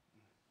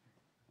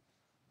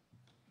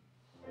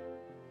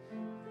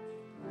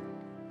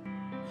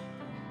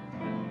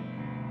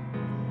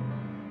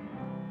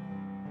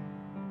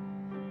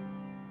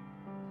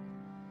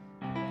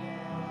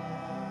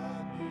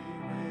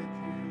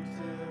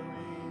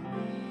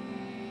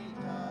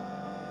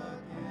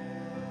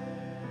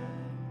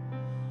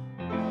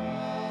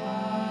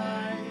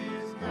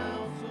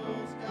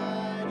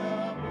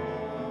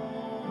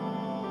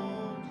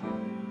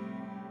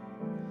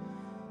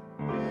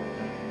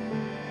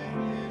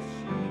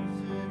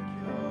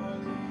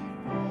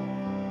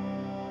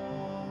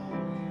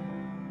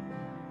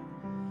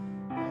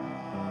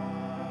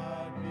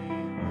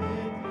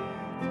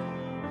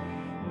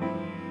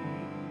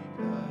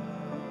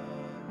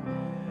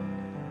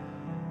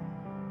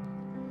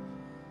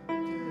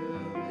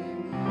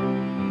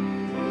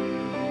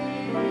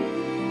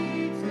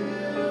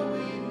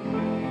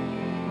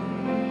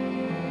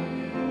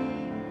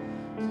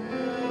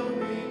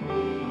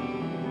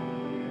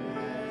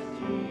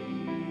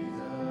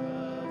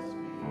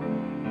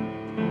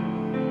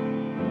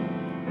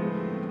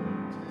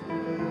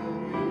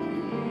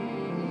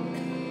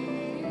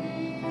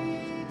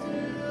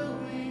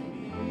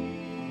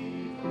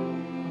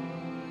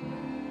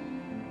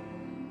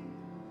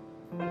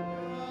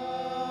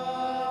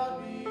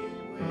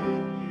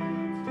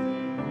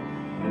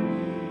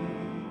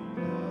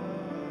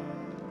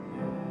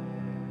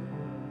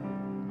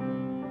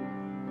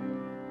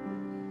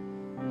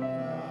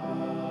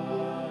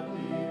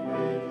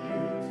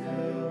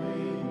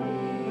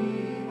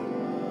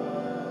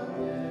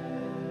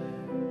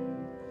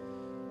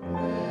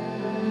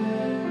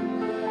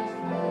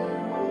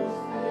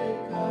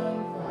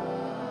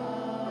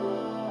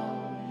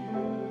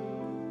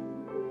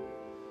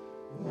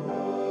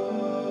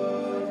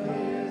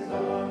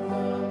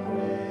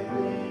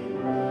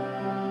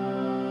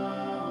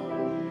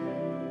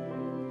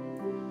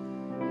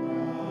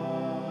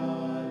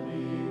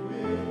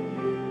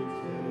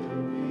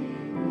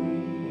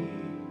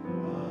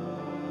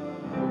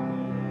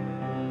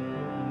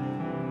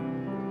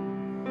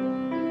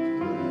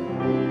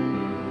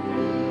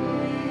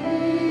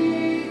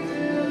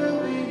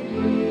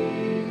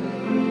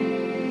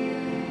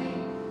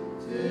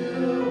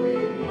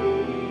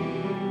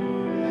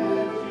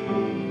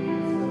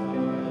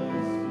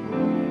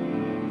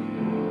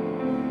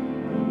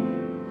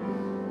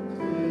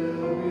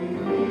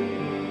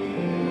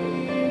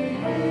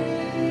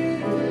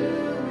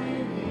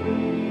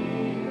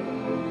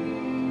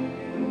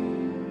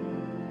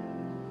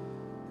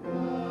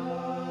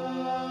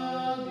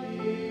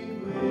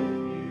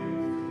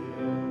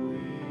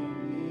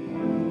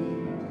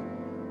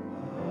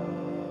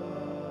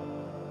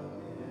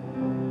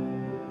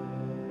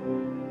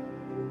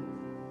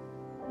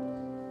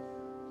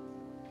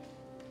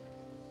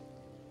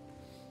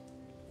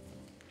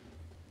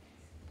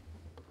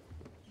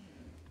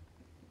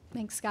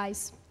 Thanks,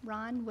 guys.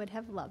 Ron would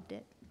have loved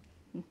it.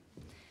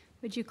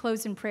 Would you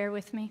close in prayer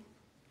with me?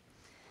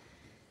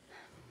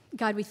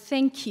 God, we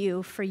thank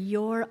you for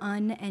your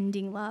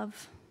unending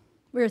love.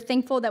 We're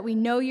thankful that we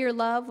know your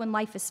love when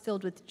life is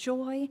filled with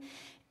joy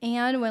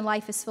and when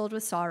life is filled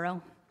with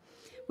sorrow.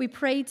 We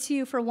pray to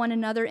you for one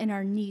another in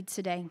our need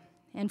today,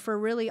 and for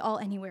really all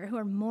anywhere who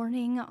are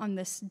mourning on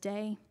this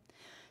day.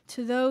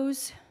 To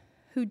those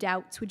who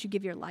doubt, would you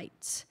give your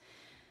light?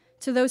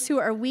 To those who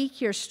are weak,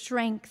 your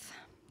strength.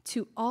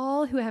 To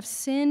all who have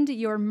sinned,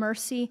 your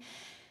mercy.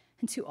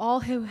 And to all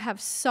who have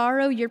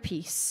sorrow, your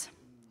peace.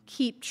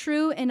 Keep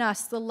true in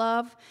us the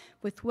love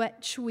with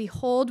which we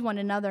hold one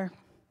another.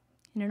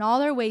 And in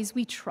all our ways,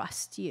 we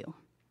trust you.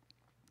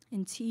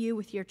 And to you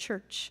with your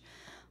church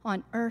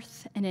on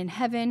earth and in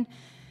heaven,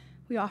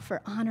 we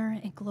offer honor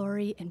and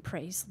glory and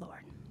praise,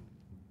 Lord.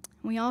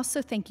 We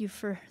also thank you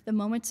for the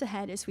moments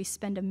ahead as we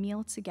spend a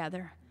meal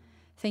together.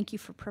 Thank you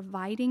for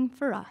providing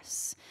for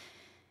us.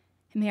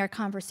 And may our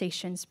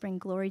conversations bring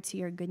glory to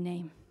your good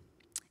name.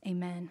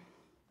 Amen.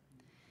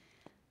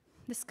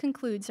 This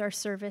concludes our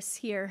service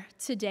here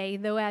today,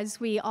 though as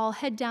we all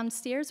head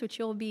downstairs, which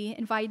you'll be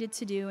invited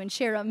to do, and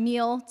share a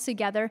meal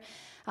together,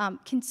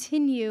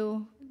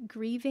 continue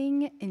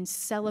grieving and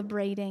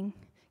celebrating,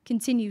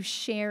 continue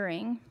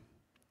sharing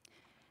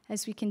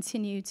as we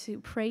continue to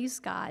praise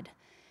God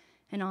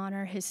and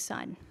honor his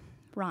son,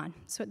 Ron.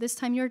 So at this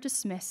time, you're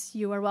dismissed.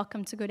 You are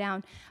welcome to go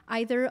down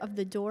either of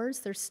the doors.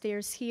 There's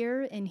stairs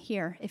here and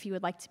here if you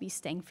would like to be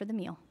staying for the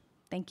meal.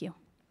 Thank you.